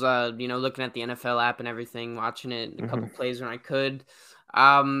I was looking at the NFL app and everything, watching it, a couple plays when I could.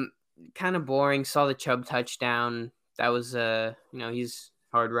 Kind of boring. Saw the Chubb touchdown. That was he's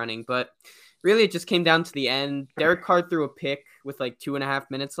hard running, but really, it just came down to the end. Derek Carr threw a pick with like 2.5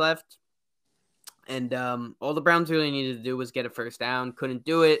 minutes left. And all the Browns really needed to do was get a first down. Couldn't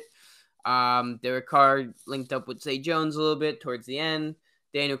do it. Derek Carr linked up with Zay Jones a little bit towards the end.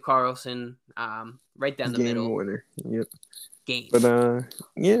 Daniel Carlson, right down the Game middle. winner. Yep. Game. But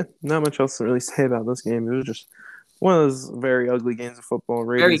yeah, not much else to really say about this game. It was just one of those very ugly games of football.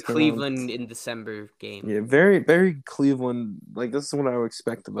 Very Ravens Cleveland in December game. Yeah, very, very Cleveland. Like, this is what I would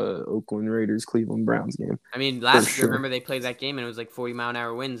expect of a Oakland Raiders Cleveland Browns game. I mean, last year, remember they played that game and it was like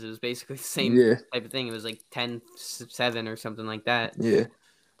 40-mile-an-hour winds. It was basically the same type of thing. It was like 10-7 or something like that. Yeah.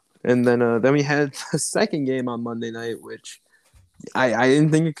 And then we had the second game on Monday night, which I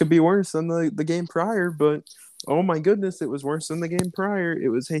didn't think it could be worse than the game prior, but oh my goodness, it was worse than the game prior. It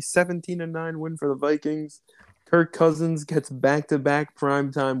was a 17-9 win for the Vikings. Kirk Cousins gets back-to-back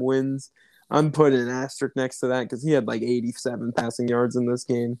primetime wins. I'm putting an asterisk next to that because he had like 87 passing yards in this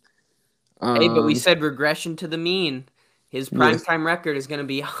game. Hey, but we said regression to the mean. His primetime record is going to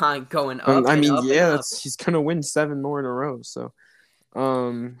be going up. I mean, up yeah, he's going to win 7 more in a row. So,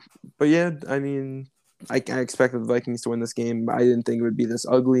 but yeah, I mean, I expected the Vikings to win this game. I didn't think it would be this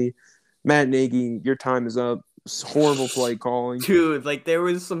ugly. Matt Nagy, your time is up. Horrible play calling. Dude, like there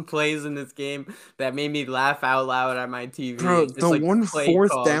was some plays in this game that made me laugh out loud on my TV. Bro, just, the like, one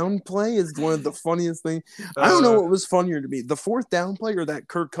fourth down play is one of the funniest things. I don't know what was funnier to me, the fourth down play or that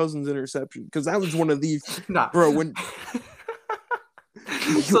Kirk Cousins interception, because that was one of these. Bro, when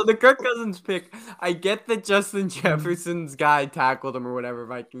so the Kirk Cousins pick, I get that Justin Jefferson's guy tackled him or whatever,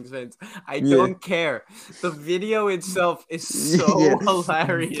 Vikings fans. I don't care. The video itself is so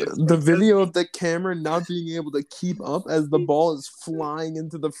hilarious. The video of the camera not being able to keep up as the ball is flying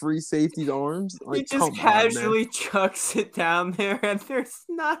into the free safety's arms. Like, he just casually chucks it down there, and there's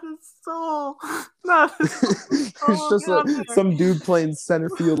not a soul. Not a soul. It's just like some dude playing center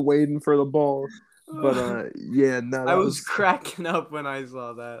field waiting for the ball. But yeah, no, I was cracking up when I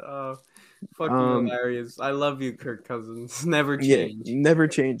saw that. Oh, fucking hilarious! I love you, Kirk Cousins. Never change. Yeah, never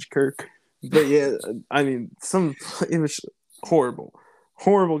change, Kirk. But yeah, I mean, it was horrible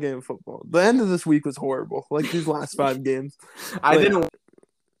game of football. The end of this week was horrible. Like these last 5 games. I didn't watch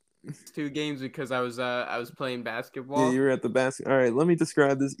 2 games because I was playing basketball. Yeah, you were at the basket. All right, let me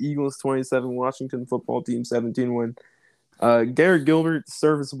describe this Eagles 27, Washington football team 17 win. Garrett Gilbert,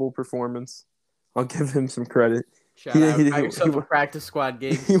 serviceable performance. I'll give him some credit. Shout out. Have yourself a practice squad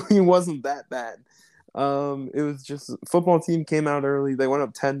game. He wasn't that bad. It was just football team came out early. They went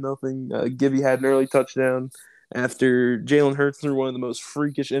up 10-0. Gibby had an early touchdown after Jalen Hurts threw one of the most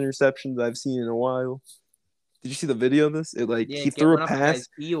freakish interceptions I've seen in a while. Did you see the video of this? He threw a pass. His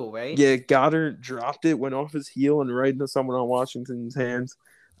heel, right? Yeah, Goddard dropped it, went off his heel, and right into someone on Washington's hands.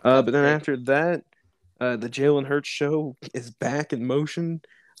 But then after that, the Jalen Hurts show is back in motion.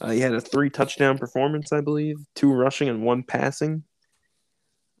 He had a 3-touchdown performance, I believe, 2 rushing and 1 passing.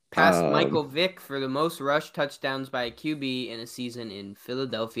 Passed Michael Vick for the most rush touchdowns by a QB in a season in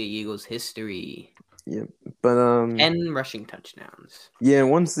Philadelphia Eagles history. Yeah, but 10 rushing touchdowns. Yeah,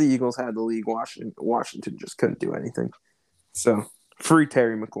 once the Eagles had the league, Washington just couldn't do anything. So free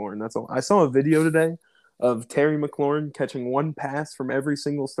Terry McLaurin. That's all. I saw a video today of Terry McLaurin catching 1 pass from every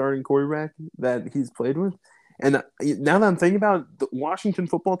single starting quarterback that he's played with. And now that I'm thinking about it, the Washington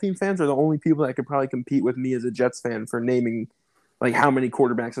football team fans are the only people that could probably compete with me as a Jets fan for naming like how many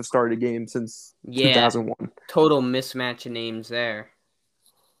quarterbacks have started a game since 2001. Total mismatch of names there.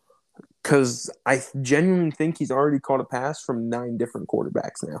 Because I genuinely think he's already caught a pass from 9 different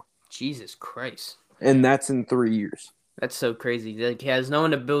quarterbacks now. Jesus Christ. And that's in 3 years. That's so crazy. Like, he has no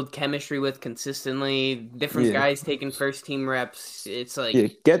one to build chemistry with consistently. Different guys taking first team reps. It's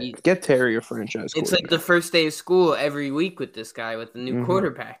like get Terry a franchise. It's like the first day of school every week with this guy with the new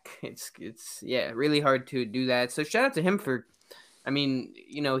quarterback. It's really hard to do that. So shout out to him for. I mean,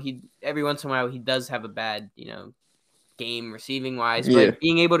 he every once in a while he does have a bad game receiving wise, but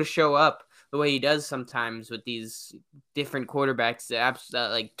being able to show up the way he does sometimes with these different quarterbacks, the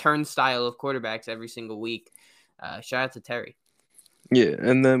like turnstile of quarterbacks every single week. Shout out to Terry. Yeah,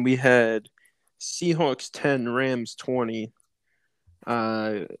 and then we had Seahawks 10, Rams 20.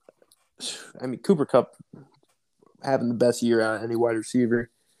 I mean, Cooper Kupp having the best year out of any wide receiver.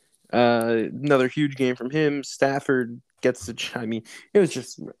 Another huge game from him. Stafford gets the. I mean, it was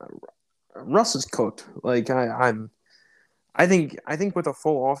just Russ is cooked. Like I think with a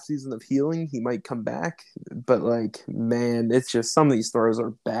full offseason of healing, he might come back. But like, man, it's just some of these throws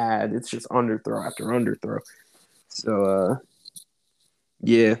are bad. It's just underthrow after underthrow. So,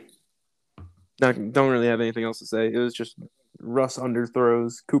 yeah, don't really have anything else to say. It was just Russ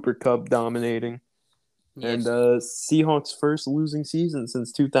underthrows, Cooper Kupp dominating, and Seahawks' first losing season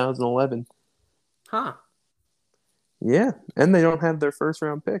since 2011. Huh. Yeah, and they don't have their first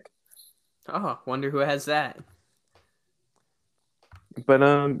round pick. Oh, wonder who has that. But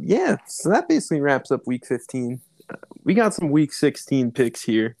yeah, so that basically wraps up week 15. We got some week 16 picks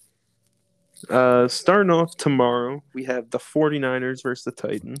here. Starting off tomorrow, we have the 49ers versus the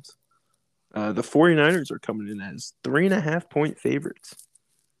Titans. The 49ers are coming in as 3.5-point favorites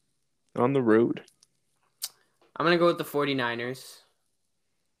on the road. I'm going to go with the 49ers.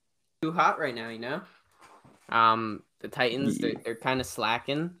 Too hot right now, you know? The Titans, Yeah. they're kind of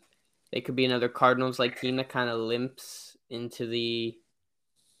slacking. They could be another Cardinals-like team that kind of limps into the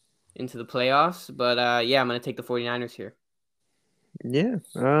playoffs. But yeah, I'm going to take the 49ers here. Yeah,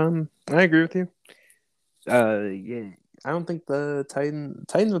 I agree with you. Yeah, I don't think the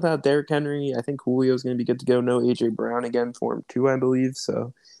Titans without Derrick Henry. I think Julio's going to be good to go. No AJ Brown again for him too, I believe.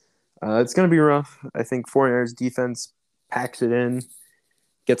 So it's going to be rough. I think 49ers defense packs it in,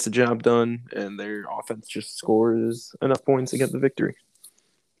 gets the job done, and their offense just scores enough points to get the victory.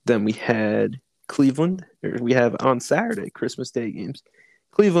 Then we had Cleveland. We have on Saturday, Christmas Day games.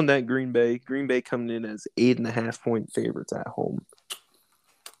 Cleveland at Green Bay. Green Bay coming in as 8.5-point favorites at home.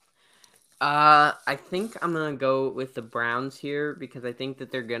 I think I'm gonna go with the Browns here because I think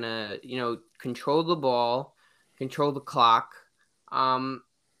that they're gonna, control the ball, control the clock.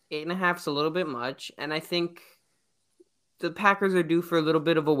 8.5's a little bit much, and I think the Packers are due for a little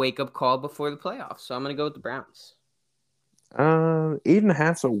bit of a wake-up call before the playoffs. So I'm gonna go with the Browns.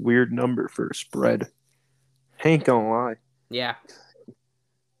 8.5's a weird number for a spread. Ain't gonna lie. Yeah.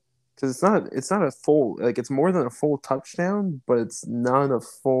 Because it's not a full, like, it's more than a full touchdown, but it's not a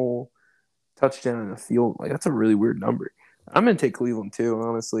full touchdown in a field. Like, that's a really weird number. I'm gonna take Cleveland too,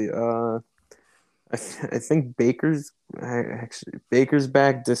 honestly. I think Baker's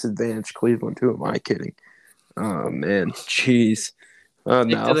back, disadvantage Cleveland too. Am I kidding? Oh man, jeez. Stick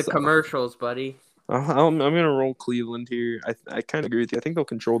to the commercials, buddy. I'm gonna roll Cleveland here. I kind of agree with you. I think they'll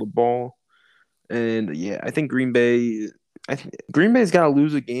control the ball, and yeah, I think Green Bay. I think Green Bay's got to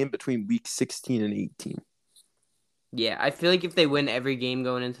lose a game between week 16 and 18. Yeah, I feel like if they win every game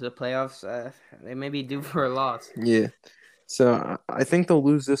going into the playoffs, they may be due for a loss. Yeah, so I think they'll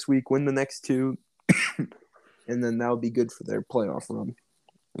lose this week, win the next two, and then that'll be good for their playoff run.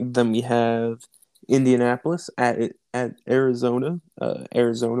 Then we have Indianapolis at Arizona.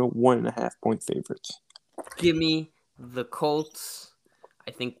 Arizona 1.5-point favorites. Give me the Colts.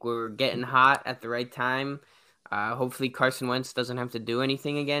 I think we're getting hot at the right time. Hopefully Carson Wentz doesn't have to do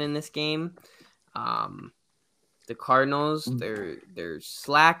anything again in this game. The Cardinals, they're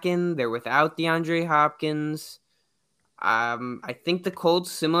slacking. They're without DeAndre Hopkins. I think the Colts,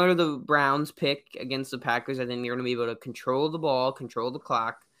 similar to the Browns pick against the Packers, I think they're going to be able to control the ball, control the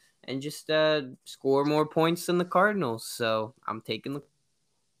clock, and just score more points than the Cardinals. So I'm taking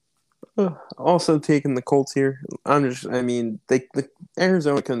Also taking the Colts here. The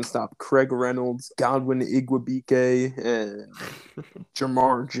Arizona couldn't stop Craig Reynolds, Godwin Igwebuike, and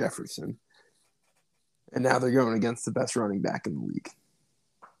Jamar Jefferson. And now they're going against the best running back in the league.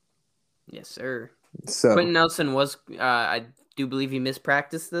 Yes, sir. So Quentin Nelson was, I do believe he missed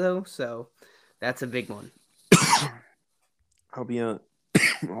practice, though, so that's a big one. I'll be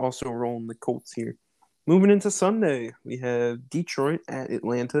also rolling the Colts here. Moving into Sunday, we have Detroit at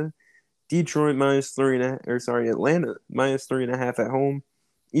Atlanta. Detroit Atlanta -3.5 at home.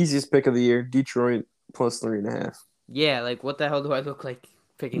 Easiest pick of the year. Detroit +3.5. Yeah, like what the hell do I look like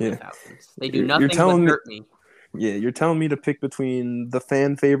picking the Falcons? They do You're nothing but hurt me. Yeah, you're telling me to pick between the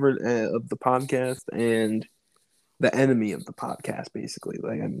fan favorite of the podcast and the enemy of the podcast, basically.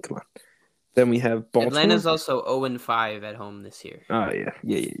 Like, I mean, come on. Then we have Baltimore. Atlanta's also 0-5 at home this year. Oh,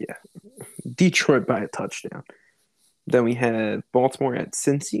 yeah. Detroit by a touchdown. Then we have Baltimore at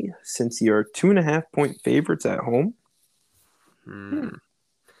Cincy. Cincy are 2.5-point favorites at home.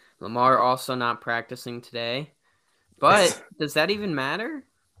 Lamar also not practicing today. But does that even matter?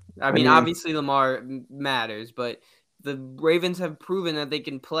 I mean, obviously Lamar matters, but the Ravens have proven that they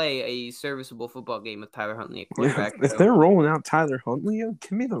can play a serviceable football game with Tyler Huntley at quarterback. If they're rolling out Tyler Huntley,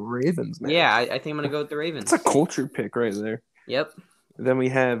 give me the Ravens, man. Yeah, I think I'm going to go with the Ravens. It's a culture pick right there. Yep. Then we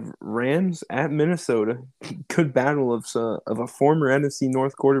have Rams at Minnesota. Good battle of a former NFC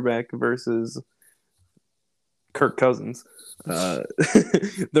North quarterback versus Kirk Cousins. The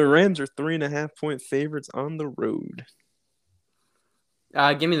Rams are 3.5-point favorites on the road.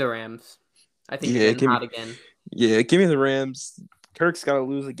 Give me the Rams. I think they're getting hot again. Yeah, give me the Rams. Kirk's got to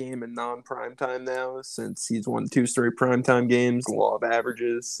lose a game in non-prime time now since he's won 2 straight primetime games, law of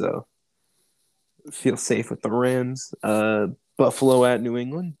averages, so feel safe with the Rams. Buffalo at New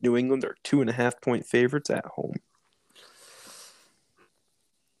England. New England are 2.5-point favorites at home.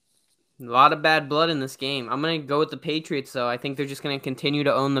 A lot of bad blood in this game. I'm going to go with the Patriots, though. I think they're just going to continue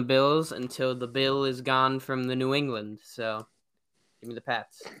to own the Bills until the bill is gone from the New England. So, give me the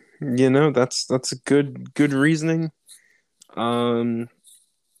Pats. That's a good reasoning.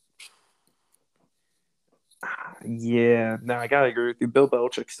 Yeah, no, I gotta agree with you. Bill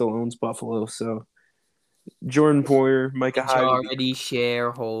Belichick still owns Buffalo, so Jordan Poyer, Micah Hyde will be, Majority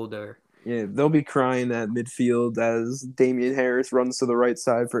shareholder. yeah, they'll be crying at midfield as Damian Harris runs to the right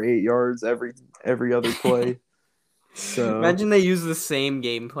side for 8 yards every other play. So Imagine they use the same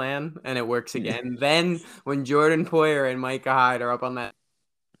game plan and it works again. Then when Jordan Poyer and Micah Hyde are up on that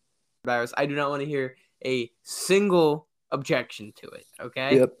virus, I do not want to hear a single objection to it.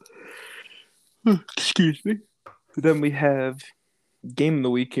 Okay. yep. Excuse me. Then we have game of the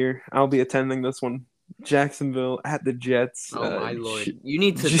week here. I'll be attending this one. Jacksonville at the Jets. Oh my lord! You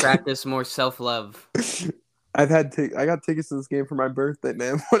need to practice more self-love. I got tickets to this game for my birthday,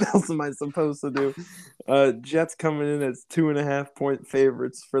 man. What else am I supposed to do? Jets coming in as 2.5-point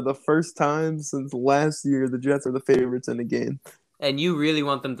favorites for the first time since last year. The Jets are the favorites in the game. And you really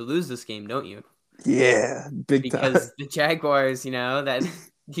want them to lose this game, don't you? Yeah, big time. Because the Jaguars, that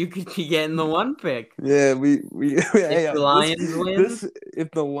you could be getting the one pick. Yeah, we if the Lions win.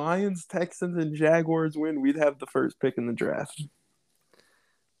 If the Lions, Texans, and Jaguars win, we'd have the first pick in the draft.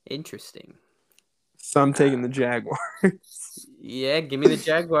 Interesting. So I'm taking the Jaguars. Yeah, give me the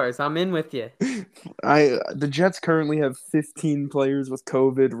Jaguars. I'm in with you. The Jets currently have 15 players with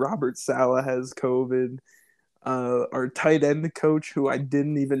COVID. Robert Saleh has COVID. Our tight end coach, who I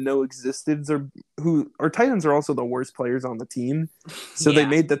didn't even know existed, our tight ends are also the worst players on the team. So They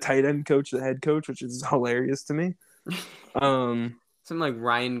made the tight end coach the head coach, which is hilarious to me. Something like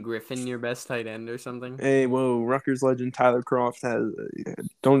Ryan Griffin, your best tight end or something. Hey, whoa, Rutgers legend Tyler Croft has.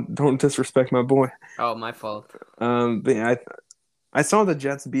 Don't disrespect my boy. Oh, my fault. But yeah, I saw the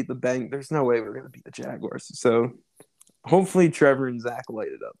Jets beat the Bengals. There's no way we're gonna beat the Jaguars. So hopefully Trevor and Zach light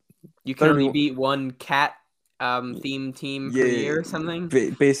it up. You can only beat one cat theme team per year or something.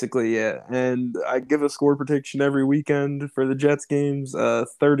 Basically, yeah. And I give a score prediction every weekend for the Jets games.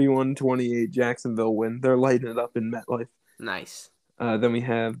 31-28 Jacksonville win. They're lighting it up in MetLife. Nice. Then we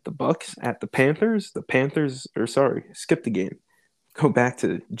have the Bucks at the Panthers. Skip the game. Go back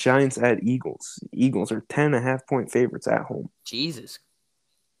to Giants at Eagles. Eagles are 10.5-point favorites at home. Jesus.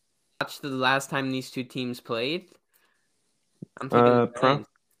 Watch the last time these two teams played. I'm thinking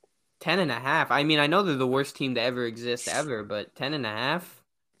 10.5. I mean, I know they're the worst team to ever exist ever, but 10.5?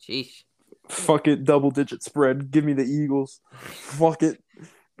 Sheesh. Fuck it, double-digit spread. Give me the Eagles. Fuck it.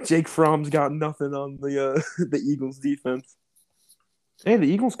 Jake Fromm's got nothing on the Eagles defense. Hey, the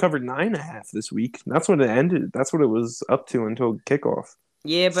Eagles covered 9.5 this week. That's what it ended. That's what it was up to until kickoff.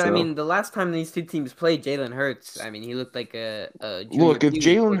 Yeah, but I mean, the last time these two teams played, Jalen Hurts, I mean, he looked like a look. If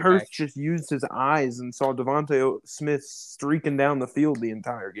Jalen Hurts just used his eyes and saw Devontae Smith streaking down the field the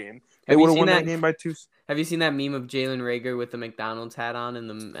entire game, they would have won that game by 2. Have you seen that meme of Jalen Reagor with the McDonald's hat on in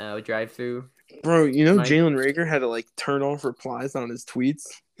the drive-thru? Bro, Jalen Reagor had to turn off replies on his tweets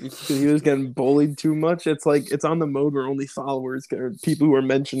because he was getting bullied too much. It's it's on the mode where only followers or people who are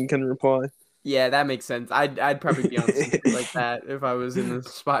mentioned can reply. Yeah, that makes sense. I'd probably be on something like that if I was in the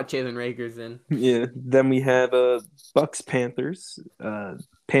spot Jalen Reagor's in. Yeah. Then we have Bucks Panthers.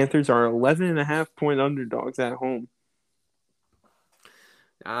 Panthers are 11.5-point underdogs at home.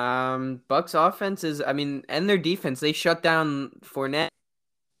 Bucks offense is, and their defense, they shut down Fournette,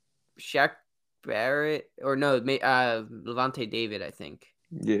 Shaq Barrett, or no, Levante David, I think.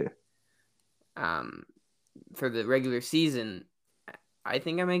 Yeah. For the regular season, I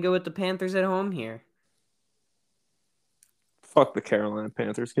think I may go with the Panthers at home here. Fuck the Carolina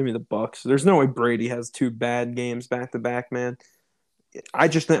Panthers. Give me the Bucks. There's no way Brady has 2 bad games back to back, man. I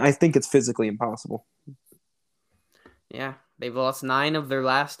think it's physically impossible. Yeah, they've lost 9 of their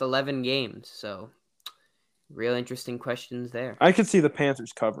last 11 games, so real interesting questions there. I could see the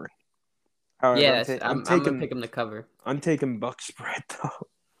Panthers covering. However, I'm going to pick them to cover. I'm taking Bucks spread,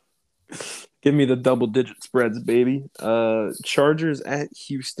 though. Give me the double-digit spreads, baby. Chargers at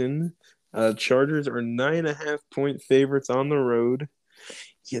Houston. Chargers are 9.5-point favorites on the road.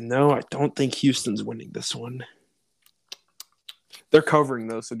 I don't think Houston's winning this one. They're covering,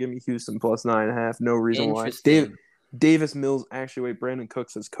 though, so give me Houston plus 9.5. No reason why. Davis Mills, Brandon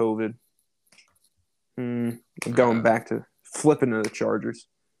Cooks has COVID. I'm going back to flipping to the Chargers.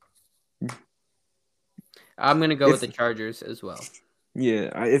 I'm going to go with the Chargers as well. Yeah,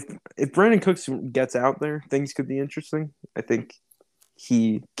 if Brandon Cooks gets out there, things could be interesting. I think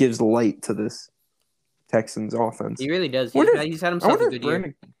he gives light to this Texans offense. He really does. He's had himself a good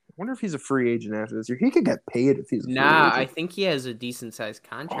year. I wonder if he's a free agent after this year. He could get paid if he's a free Nah, I agent. think he has a decent sized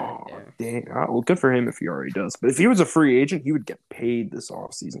contract Oh, there. dang. Well, good for him if he already does. But if he was a free agent, he would get paid this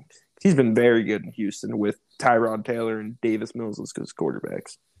offseason. He's been very good in Houston with Tyrod Taylor and Davis Mills as his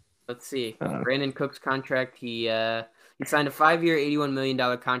quarterbacks. Let's see. Brandon Cook's contract. He signed a 5-year, $81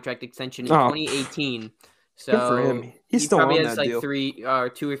 million contract extension in 2018. Good for So him. He's he still probably on has that like deal.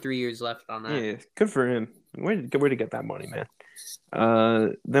 2 or 3 years left on that. Yeah, good for him. Way to get that money, man.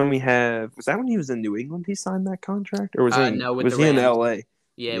 Then we have, was that when he was in New England he signed that contract? Or was No, with was the he in Rams. LA?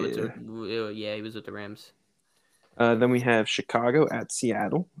 Yeah, he was with the Rams. Then we have Chicago at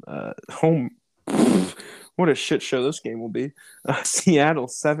Seattle. Home. What a shit show this game will be. Seattle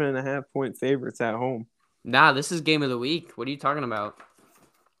 7.5-point favorites at home. Nah, this is game of the week. What are you talking about?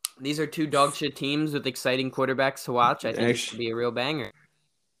 These are two dog shit teams with exciting quarterbacks to watch. I think this could be a real banger.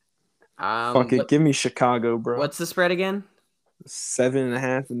 Fuck it, give me Chicago, bro. What's the spread again?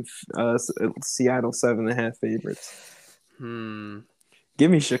 7.5 and Seattle 7.5 favorites. Give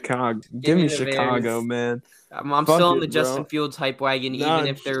me Chicago. Give me Chicago, Bears. man. I'm still on the Justin Fields hype wagon,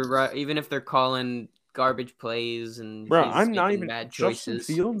 even if they're calling garbage plays and he's making bad choices.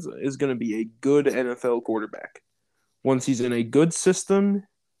 Justin Fields is going to be a good NFL quarterback once he's in a good system.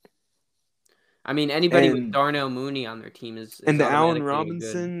 I mean, anybody with Darnell Mooney on their team is and the Allen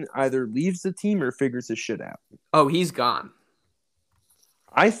Robinson either leaves the team or figures his shit out. Oh, he's gone.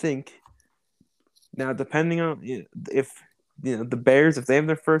 I think now, depending on if the Bears, if they have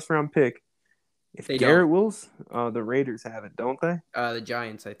their first round pick, if Garrett Wills, the Raiders have it, don't they? The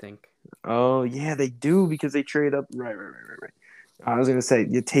Giants, I think. Oh yeah, they do because they trade up. Right. I was gonna say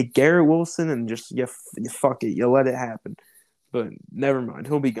you take Garrett Wilson and just you fuck it, you let it happen. But never mind,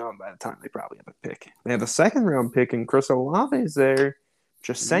 he'll be gone by the time they probably have a pick. They have a second round pick, and Chris Olave is there.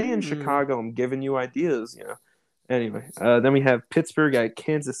 Just saying, Chicago, I'm giving you ideas. Anyway, then we have Pittsburgh at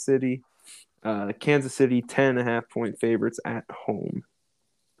Kansas City. Kansas City 10.5-point favorites at home.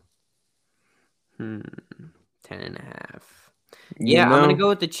 10.5. Yeah, I'm gonna go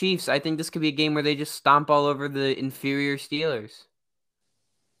with the Chiefs. I think this could be a game where they just stomp all over the inferior Steelers.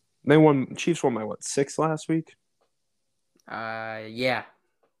 Chiefs won by 6 last week? Yeah.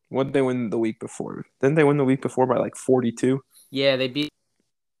 What did they win the week before? Didn't they win the week before by 42? Yeah, they beat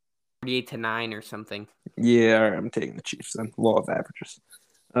 48-9 or something. Yeah, all right, I'm taking the Chiefs then. Law of averages.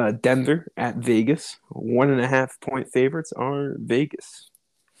 Denver at Vegas. 1.5-point favorites are Vegas.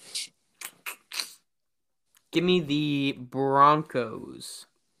 Give me the Broncos.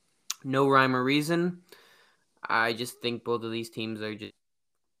 No rhyme or reason. I just think both of these teams are just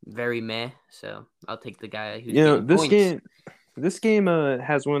very meh. So I'll take the guy who's getting points. This game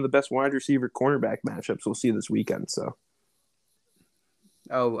has one of the best wide receiver cornerback matchups we'll see this weekend. So.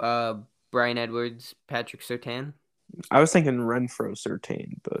 Brian Edwards, Patrick Surtain. I was thinking Renfro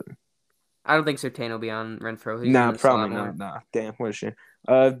Surtain, but I don't think Surtain will be on Renfro. Nah, probably not. Nah, damn, what a shame.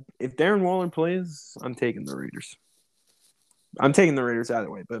 If Darren Waller plays, I'm taking the Raiders. I'm taking the Raiders either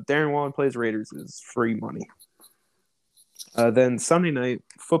way, but if Darren Waller plays, Raiders is free money. Then Sunday night,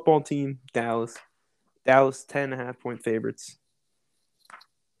 football team, Dallas. Dallas 10.5-point favorites.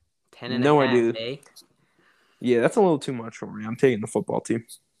 10.5. No idea. Eh? Yeah, that's a little too much for me. I'm taking the football team.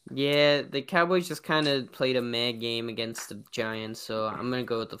 Yeah, the Cowboys just kind of played a mad game against the Giants, so I'm going to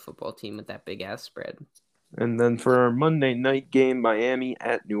go with the football team with that big-ass spread. And then for our Monday night game, Miami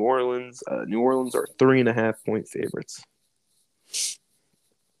at New Orleans. New Orleans are 3.5-point favorites.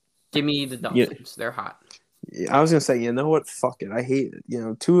 Give me the Dolphins. Yeah. They're hot. Yeah, I was going to say, you know what? Fuck it. I hate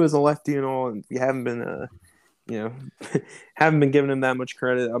it. Tua's a lefty and all, and we haven't been haven't been giving him that much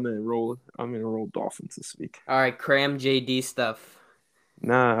credit. I'm gonna roll Dolphins this week. All right, cram JD stuff.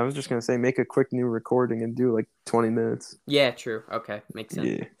 Nah, I was just gonna say make a quick new recording and do 20 minutes. Yeah, true. Okay, makes sense.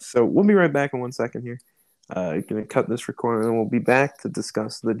 Yeah. So we'll be right back in 1 second here. Gonna cut this recording and we'll be back to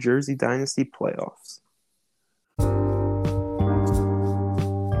discuss the Jersey Dynasty playoffs.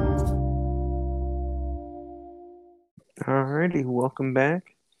 Alrighty, welcome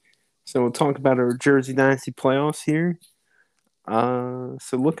back. So we'll talk about our Jersey Dynasty playoffs here. So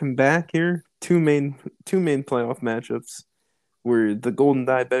looking back here, two main playoff matchups were the Golden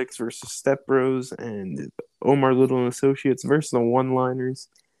Diabetics versus Step Bros and Omar Little and Associates versus the One-Liners.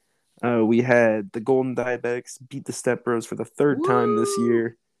 We had the Golden Diabetics beat the Step Bros for the third time this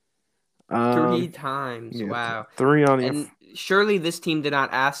year. 3 times. Yeah, wow. 3 on and surely this team did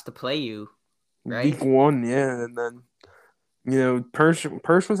not ask to play you, right? Week 1, yeah, and then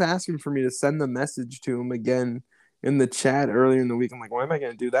Persh was asking for me to send the message to him again in the chat earlier in the week. I'm like, why am I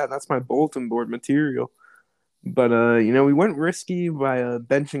going to do that? That's my bulletin board material. But, we went risky by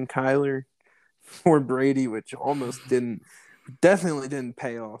benching Kyler for Brady, which almost didn't Definitely didn't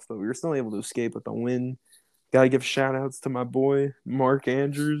pay off, but we were still able to escape with a win. Gotta give shout outs to my boy, Mark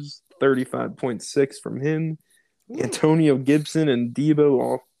Andrews, 35.6 from him. Ooh. Antonio Gibson and Debo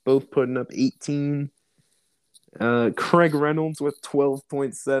all both putting up 18. Craig Reynolds with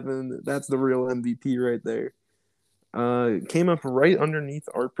 12.7. That's the real MVP right there. Came up right underneath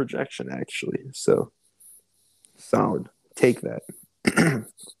our projection, actually. So, solid. Take that. And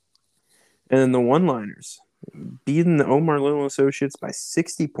then the one-liners. Beating the Omar Little Associates by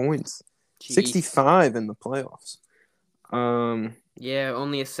 60 points. Jeez. 65 in the playoffs. Yeah,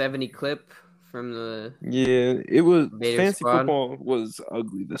 only a 70 clip from the It was Vader fantasy squad. football was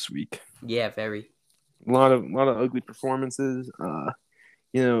ugly this week. Yeah, very. A lot of ugly performances.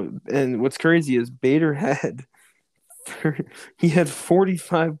 And what's crazy is Bader had he had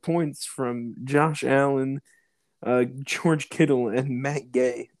 45 points from Josh Allen, George Kittle, and Matt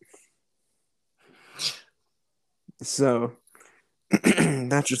Gay. So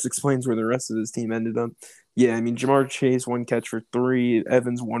that just explains where the rest of his team ended up. Yeah, I mean, Jamar Chase, 1 catch for 3.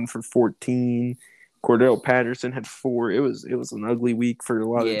 Evans, 1 for 14. Cordell Patterson had 4. It was an ugly week for a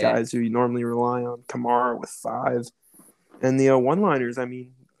lot of guys who you normally rely on. Kamara with 5. And the one-liners, I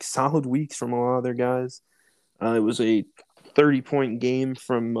mean, solid weeks from a lot of their guys. It was a 30-point game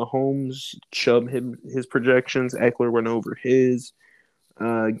from Mahomes. Chubb hit his projections. Eckler went over his.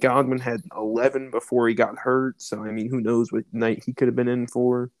 Godwin had 11 before he got hurt. So, I mean, who knows what night he could have been in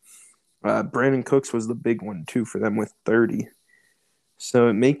for. Brandon Cooks was the big one, too, for them with 30. So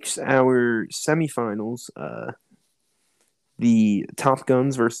it makes our semifinals the Top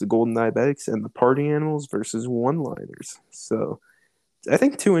Guns versus the Golden Diabetics and the Party Animals versus One-Liners. So I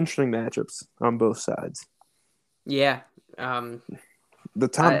think 2 interesting matchups on both sides. Yeah. The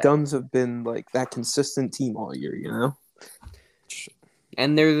Top Guns have been like that consistent team all year, you know?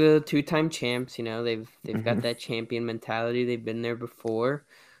 And they're the 2-time champs, you know. They've got that champion mentality. They've been there before.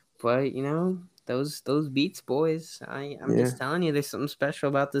 But, you know, those Beats boys, I'm just telling you, there's something special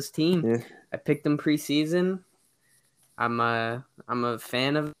about this team. Yeah. I picked them preseason. I'm a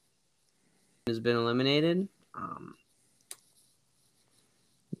fan of has been eliminated.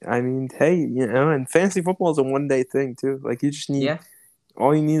 I mean, hey, you know, and fantasy football is a one-day thing too. Like you just need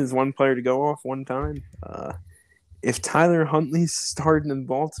all you need is one player to go off one time. If Tyler Huntley's starting in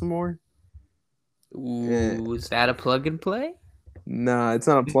Baltimore, is that a plug and play? Nah, it's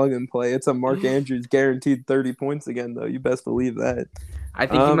not a plug and play. It's a Mark Andrews guaranteed 30 points again, though. You best believe that. I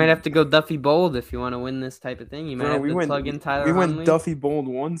think you might have to go Duffy Bold if you want to win this type of thing. You might have to plug in Tyler Huntley. We went Duffy Bold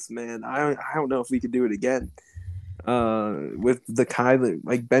once, man. I don't know if we could do it again. With the Kyler,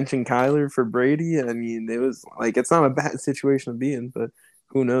 like benching Kyler for Brady. I mean, it was like it's not a bad situation to be in, but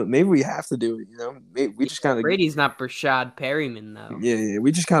who knows? Maybe we have to do it. You know, we just kind of Brady's not Brashad Perryman though. Yeah,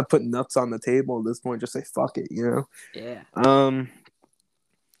 we just kind of put nuts on the table at this point. Just say fuck it, you know. Yeah.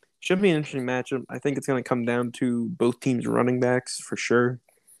 Should be an interesting matchup. I think it's going to come down to both teams' running backs for sure.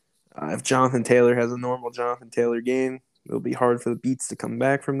 If Jonathan Taylor has a normal Jonathan Taylor game, it'll be hard for the Beats to come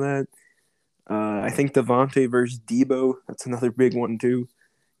back from that. I think Devontae versus Debo, that's another big one too.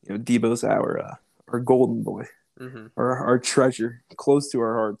 You know, Debo's our golden boy, our treasure, close to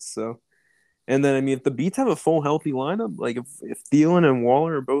our hearts. So, and then I mean, if the Beats have a full healthy lineup, like if Thielen and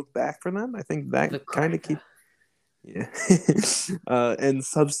Waller are both back for them, I think that kind of keep. Yeah. And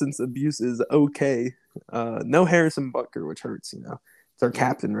substance abuse is okay. No Harrison Butker, which hurts, you know. It's our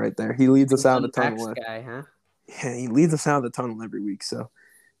captain right there. He leads us out of the tunnel. Guy, huh? Yeah, he leads us out of the tunnel every week. So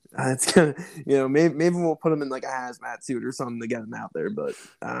it's gonna, you know, maybe we'll put him in like a hazmat suit or something to get him out there. But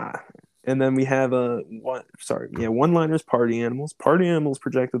and then we have one-liners, Party Animals. Party Animals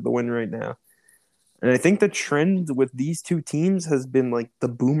projected the win right now. And I think the trend with these two teams has been like the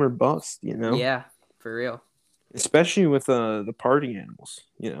boomer bust, you know? Yeah, for real. Especially with the Party Animals,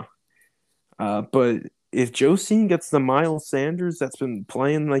 you know. But if Josine gets the Miles Sanders that's been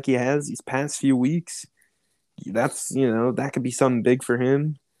playing like he has these past few weeks, that's, you know, that could be something big for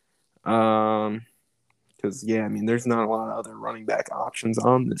him. Because, I mean, there's not a lot of other running back options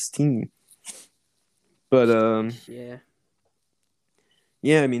on this team. But, I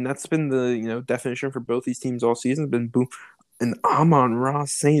mean, that's been the, you know, definition for both these teams all season. It's been boom. An Amon-Ra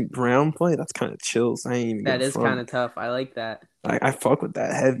St. Brown play, that's kind of chills. I ain't even that is kind of tough. I like that. I fuck with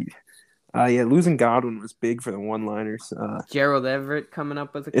that heavy. Losing Godwin was big for the one-liners. Gerald Everett coming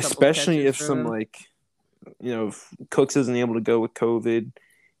up with a couple especially if some them. like, you know, if Cooks isn't able to go with COVID.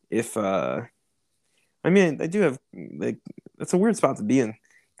 If I mean, they do have like that's a weird spot to be in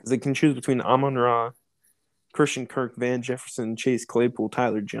because they can choose between Amon-Ra, Christian Kirk, Van Jefferson, Chase Claypool,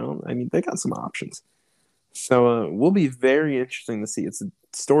 Tyler Jones. I mean, they got some options. So will be very interesting to see. It's a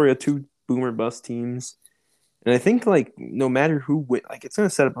story of two boomer bust teams. And I think like no matter who win, like it's gonna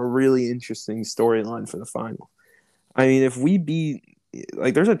set up a really interesting storyline for the final. I mean, if we beat,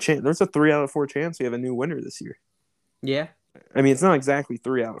 like, there's a 3 out of 4 chance we have a new winner this year. Yeah. I mean, it's not exactly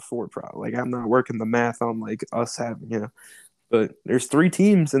 3 out of 4, probably. Like, I'm not working the math on like us having, but there's 3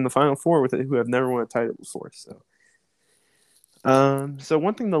 teams in the final four with it who have never won a title before. So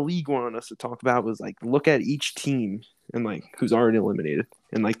one thing the league wanted us to talk about was like look at each team and like who's already eliminated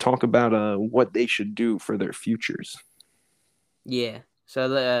and like talk about what they should do for their futures. Yeah.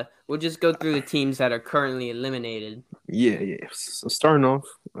 So we'll just go through the teams that are currently eliminated. Yeah, yeah. So starting off,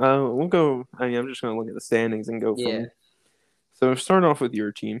 we'll go. I mean, I'm just gonna look at the standings and go Yeah. from. So starting off with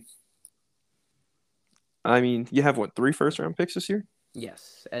your team. I mean, you have what 3 first-round picks this year?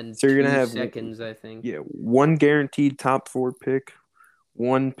 Yes, and So you're gonna two have seconds, I think. yeah, one guaranteed top 4 pick,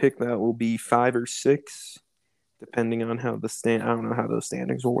 one pick that will be 5 or 6, depending on how the stand. I don't know how those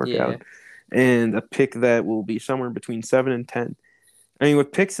standings will work Yeah. out, and a pick that will be somewhere between 7 and 10. I mean,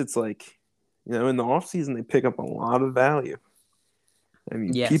 with picks, it's like, in the offseason, they pick up a lot of value. I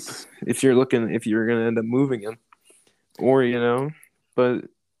mean, Yes. if you're going to end up moving them, or, but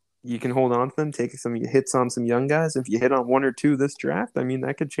you can hold on to them, take some hits on some young guys. If you hit on 1 or 2 this draft, I mean,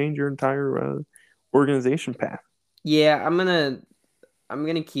 that could change your entire organization path. Yeah, I'm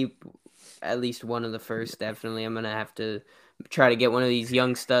gonna keep at least one of the first. Definitely, I'm gonna have to try to get one of these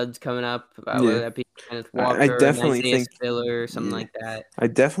young studs coming up. Whether Yeah. that be Kenneth I Walker, an definitely Isaiah think, Spiller, or something yeah, like that.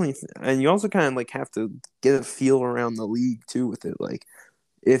 and you also kind of like have to get a feel around the league too with it. Like,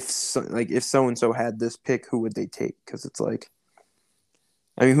 if so and so had this pick, who would they take? Because it's like,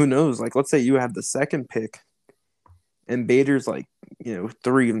 I mean, who knows? Like, let's say you have the second pick, and Bader's like,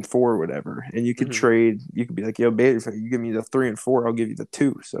 3 and 4 or whatever, and you could Hmm. trade. You could be like, yo, Bader, you give me the 3 and 4, I'll give you the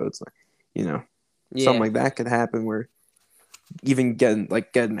 2. So it's like, something Yeah, like that could happen where even get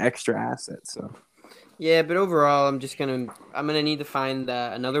an extra asset. So yeah, but overall, I'm gonna need to find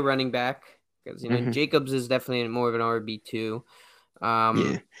another running back because hmm Jacobs is definitely more of an RB2. yeah,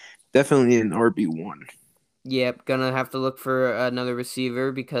 Um, definitely an RB1. Yep, gonna have to look for another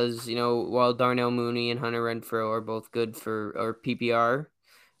receiver because while Darnell Mooney and Hunter Renfrow are both good for or PPR,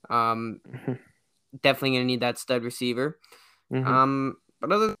 um, Hmm definitely gonna need that stud receiver. hmm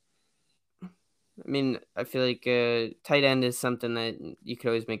But I mean, I feel like tight end is something that you could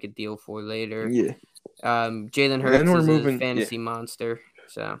always make a deal for later. Yeah, Jalen and then Hurts we're is a moving. Yeah, fantasy monster,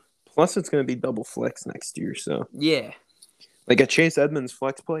 so plus it's going to be double flex next year. So yeah, like a Chase Edmonds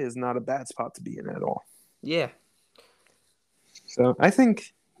flex play is not a bad spot to be in at all. yeah, So I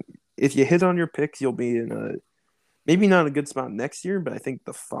think if you hit on your picks, you'll be in a maybe not a good spot next year, but I think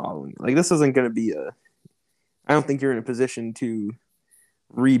the following, like this isn't going to be a. I don't think you're in a position to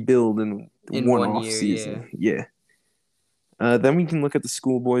rebuild in in one one off year, yeah, season. Yeah. Then we can look at the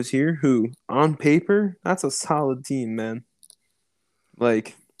schoolboys here, who on paper that's a solid team, man.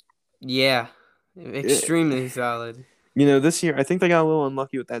 Like, yeah, it, extremely solid. this year I think they got a little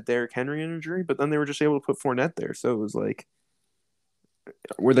unlucky with that Derrick Henry injury, but then they were just able to put Fournette there, so it was like,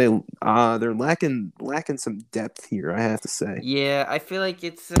 were they? They're lacking some depth here, I have to say. Yeah, I feel like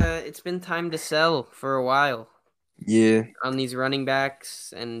it's been time to sell for a while Yeah, on these running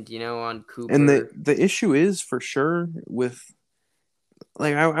backs and on and the Cooper. the issue is for sure with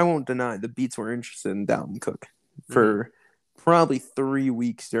like I won't deny the Beats were interested in Dalvin Cook Hmm. for probably 3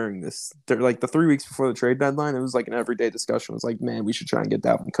 weeks during this. Like the 3 weeks before the trade deadline, it was like an everyday discussion. It was like, man, we should try and get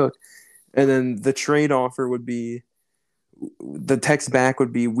Dalvin Cook, and then the trade offer would be the text back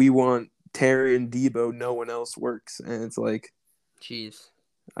would be, we want Terry and Debo. No one else works, and it's like, Jeez.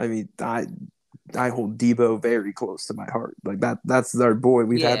 I mean, I hold Debo very close to my heart. Like that's our boy.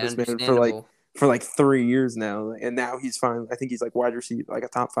 We've had Yeah, this man for understandable. 3 years now, and now he's finally. I think he's like wide receiver, like a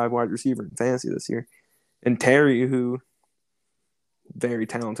top 5 wide receiver in fantasy this year. And Terry, who very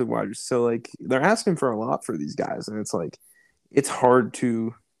talented wide receiver. So like they're asking for a lot for these guys, and it's like it's hard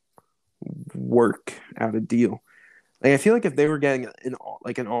to work out a deal. Like I feel like if they were getting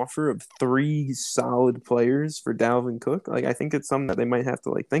an offer of 3 solid players for Dalvin Cook, like I think it's something that they might have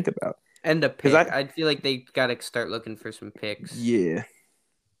to like think about. And a Because pick. I feel like they gotta start looking for some picks yeah,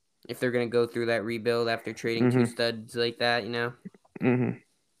 if they're gonna go through that rebuild after trading two mm-hmm, studs like that. mm-hmm.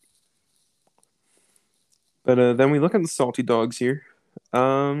 But then we look at the salty dogs here.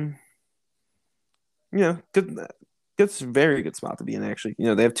 Um, good, very good spot to be in actually.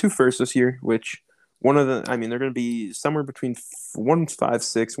 They have 2 firsts this year, which one of the, I mean, they're going to be somewhere between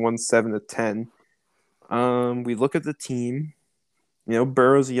 156, 1 7 to 10. We look at the team.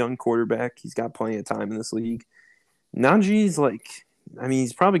 Burrow's a young quarterback. He's got plenty of time in this league. Najee's like, I mean,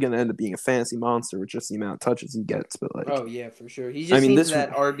 he's probably going to end up being a fantasy monster with just the amount of touches he gets. But like, Oh yeah, for sure. He I just mean, needs this,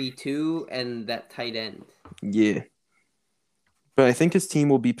 that RB2 and that tight end. Yeah. But I think his team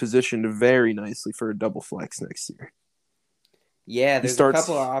will be positioned very nicely for a double flex next year. Yeah, He there's a couple of starts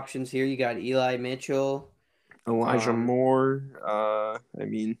options here. You got Eli Mitchell. Elijah Um, Moore. I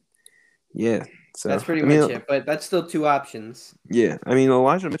mean, yeah. So that's pretty I mean, much it. But that's still two options. yeah. I mean,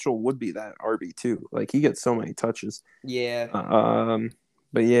 Elijah Mitchell would be that RB2. Like he gets so many touches. Yeah, Um,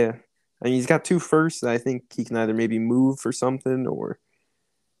 but yeah, I mean, he's got two firsts. I think he can either maybe move for something or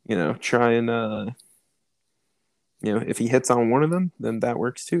try and if he hits on one of them, then that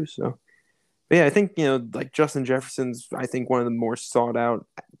works too. So. But yeah, I think like Justin Jefferson's, I think one of the more sought out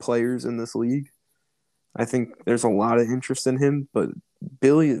players in this league. I think there's a lot of interest in him, but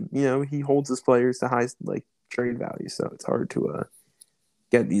Billy, he holds his players to high like trade value, so it's hard to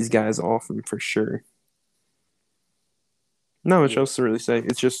get these guys off him for sure. Not much yeah. else to really say.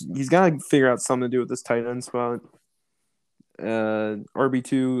 It's just he's got to figure out something to do with this tight end spot.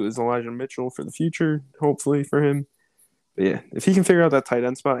 RB2 is Elijah Mitchell for the future, hopefully for him. But yeah, if he can figure out that tight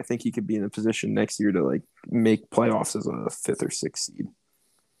end spot, I think he could be in a position next year to like make playoffs as a fifth or sixth seed.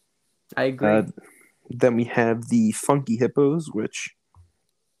 I agree. Then we have the Funky Hippos, which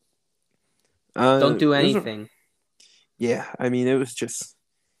Don't do it was anything. yeah, I mean it was just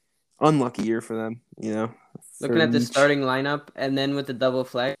unlucky year for them, Looking for at the each. starting lineup and then with the double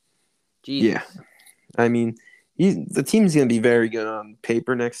flag, Yeah, Jesus. I mean the team's gonna be very good on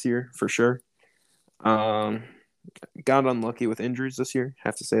paper next year for sure. Um, got unlucky with injuries this year,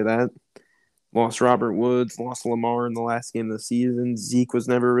 have to say that. Lost Robert Woods, lost Lamar in the last game of the season. Zeke was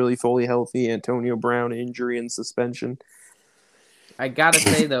never really fully healthy. Antonio Brown injury and suspension. I gotta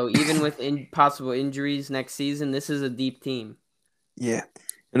say though, even with possible injuries next season, this is a deep team. Yeah,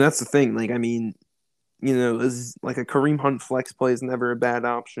 and that's the thing. Like, I mean, is like a Kareem Hunt flex play is never a bad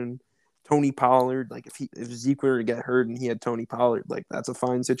option. Tony Pollard, like if Zeke were to get hurt and he had Tony Pollard, like that's a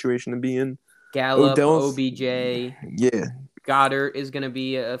fine situation to be in. Gallup, Odell's, OBJ, yeah, Goddard is gonna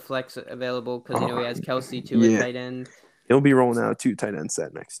be a flex available because uh, he has Kelsey too at yeah, tight end. he'll be rolling out a two tight end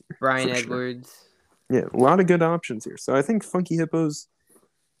set next year Brian for sure. Edwards. Yeah, a lot of good options here. So I think Funky Hippos.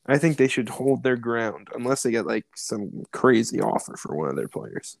 I think they should hold their ground unless they get like some crazy offer for one of their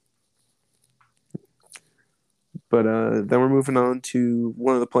players. But then we're moving on to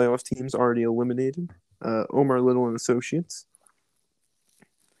one of the playoff teams already eliminated, Omar Little and Associates.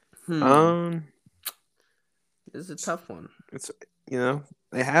 Hmm. Um, This is a tough one. it's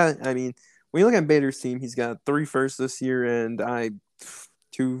they had. I mean, when you look at Bader's team, he's got 3 firsts this year, and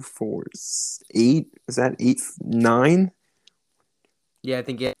 2 4 8. Is that 8 9? Yeah, I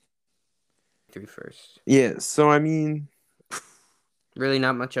think yeah. 3 first. Yeah. So I mean, Really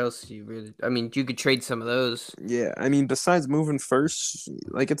not much else I mean, you could trade some of those. yeah. I mean, besides moving first,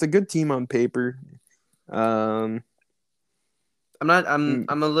 like it's a good team on paper. Um, I'm not I'm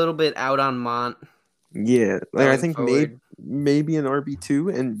a little bit out on Mont Yeah, like I going think maybe forward. maybe an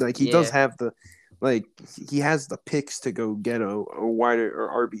RB2, and like he does Yeah. have like he has the picks to go get a wider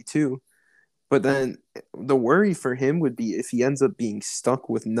or RB2, but then the worry for him would be if he ends up being stuck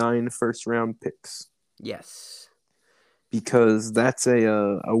with 9 first round picks Yes. because that's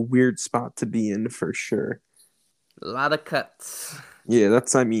a weird spot to be in for sure. A lot of cuts. Yeah,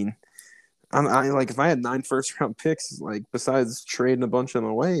 that's I mean I like if I had 9 first round picks, like besides trading a bunch of them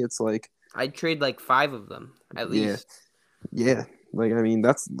away, it's like I'd trade like 5 of them at yeah. least. Yeah, like I mean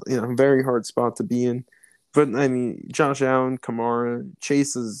that's a very hard spot to be in. But I mean, Josh Allen, Kamara,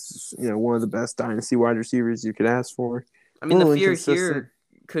 Chase is one of the best dynasty wide receivers you could ask for. I A mean, the little fear inconsistent. here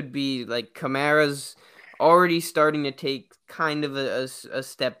could be like Kamara's already starting to take kind of a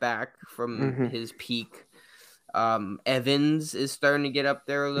step back from Hmm. his peak. Evans is starting to get up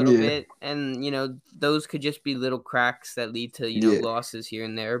there a little Yeah, bit, and those could just be little cracks that lead to yeah, losses here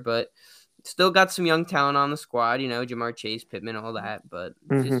and there. But still got some young talent on the squad. Jamar Chase, Pittman, all that. But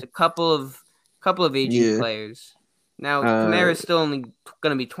hmm just a couple of aging yeah. players. Now Uh, Kamara's still only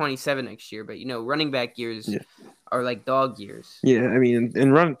going to be 27 next year, but running back years yeah, are like dog years. yeah. I mean,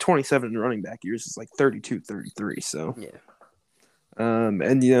 and run 27 running back years is like 32, 33. So, Yeah. and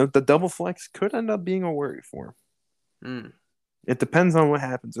the double flex could end up being a worry for him. Mm. It depends on what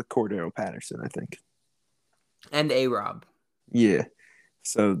happens with Cordero Patterson, I think. And A-Rob. Yeah.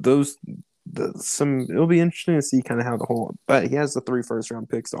 So it'll be interesting to see kind of how the whole, but he has the 3 first round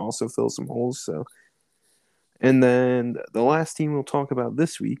picks to also fill some holes. So, and then the last team we'll talk about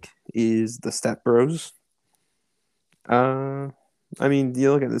this week is the Step Bros. Uh, I mean,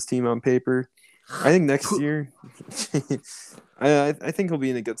 you look at this team on paper. I think next year, I think he'll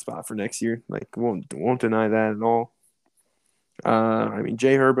be in a good spot for next year. Like, won't deny that at all. I mean,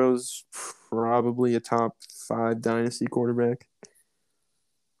 Jay Herbo's probably a top 5 dynasty quarterback.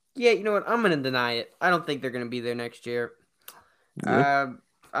 Yeah, you know what? I'm gonna deny it. I don't think they're gonna be there next year. Yeah, Uh,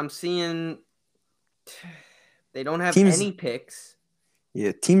 I'm seeing they don't have teams. any picks.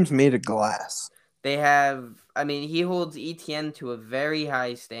 Yeah, teams made of glass. They have, I mean, he holds ETN to a very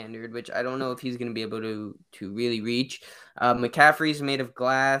high standard, which I don't know if he's going to be able to really reach. McCaffrey's made of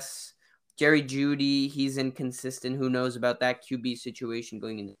glass. Jerry Judy, he's inconsistent. Who knows about that QB situation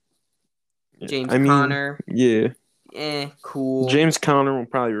going in? Yeah, James I mean, Conner, yeah, cool. James Conner will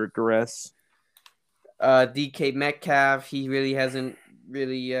probably regress. DK Metcalf, he really hasn't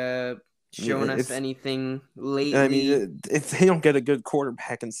really Yeah, shown us if anything I lately. mean, if they don't get a good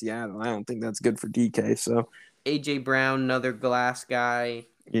quarterback in Seattle, I don't think that's good for DK. So AJ Brown, another glass guy.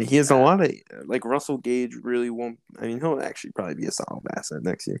 yeah, he has a Uh, lot of like Russell Gage really won't. I mean, he'll actually probably be a solid asset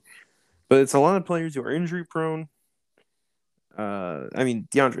next year. But it's a lot of players who are injury prone. I mean,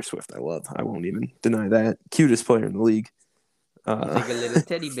 DeAndre Swift, I love. I won't even deny that. Cutest player in the league. he's Uh, like a little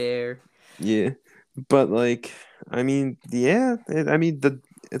teddy bear. yeah, but like, I mean, yeah, I mean,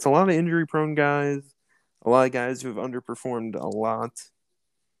 it's a lot of injury prone guys, a lot of guys who have underperformed a lot.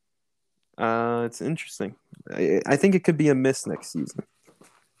 It's interesting. I think it could be a miss next season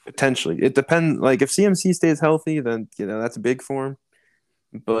potentially. It depends. Like if CMC stays healthy, then that's big for him.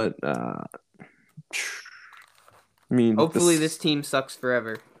 But I mean, Hopefully, this team sucks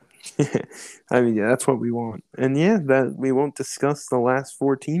forever. I mean, yeah, that's what we want. And yeah, that we won't discuss the last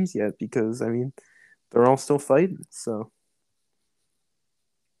four teams yet because I mean, they're all still fighting. So,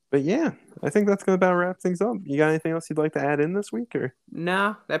 but yeah, I think that's gonna about wrap things up. You got anything else you'd like to add in this week, or?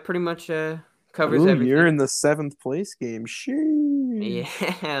 No, that pretty much covers Ooh, you're everything. in the seventh place game. Sheesh. Yeah,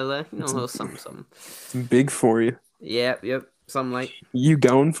 you know, a It's, little something, something. it's big for you. Yep, something like. You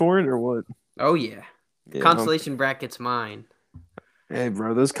going for it or what? Oh yeah, Yeah. constellation bracket's mine. Hey,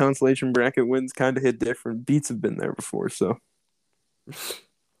 bro, those consolation bracket wins kind of hit different. Beats have been there before, so.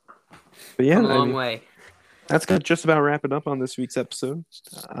 But yeah, Come a I long mean, way. that's gonna just about wrap it up on this week's episode.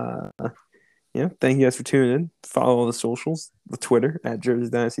 Uh, yeah, thank you guys for tuning in. Follow all the socials, the Twitter at Jersey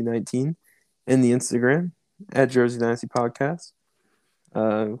Dynasty 19, and the Instagram at Jersey Dynasty Podcast.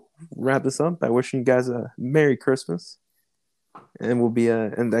 Wrap this up by wishing you guys a Merry Christmas, and we'll be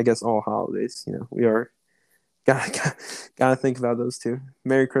and I guess all holidays. We are gotta think about those too.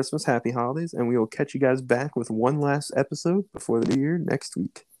 Merry Christmas, Happy Holidays, and we will catch you guys back with one last episode before the new year next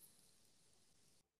week.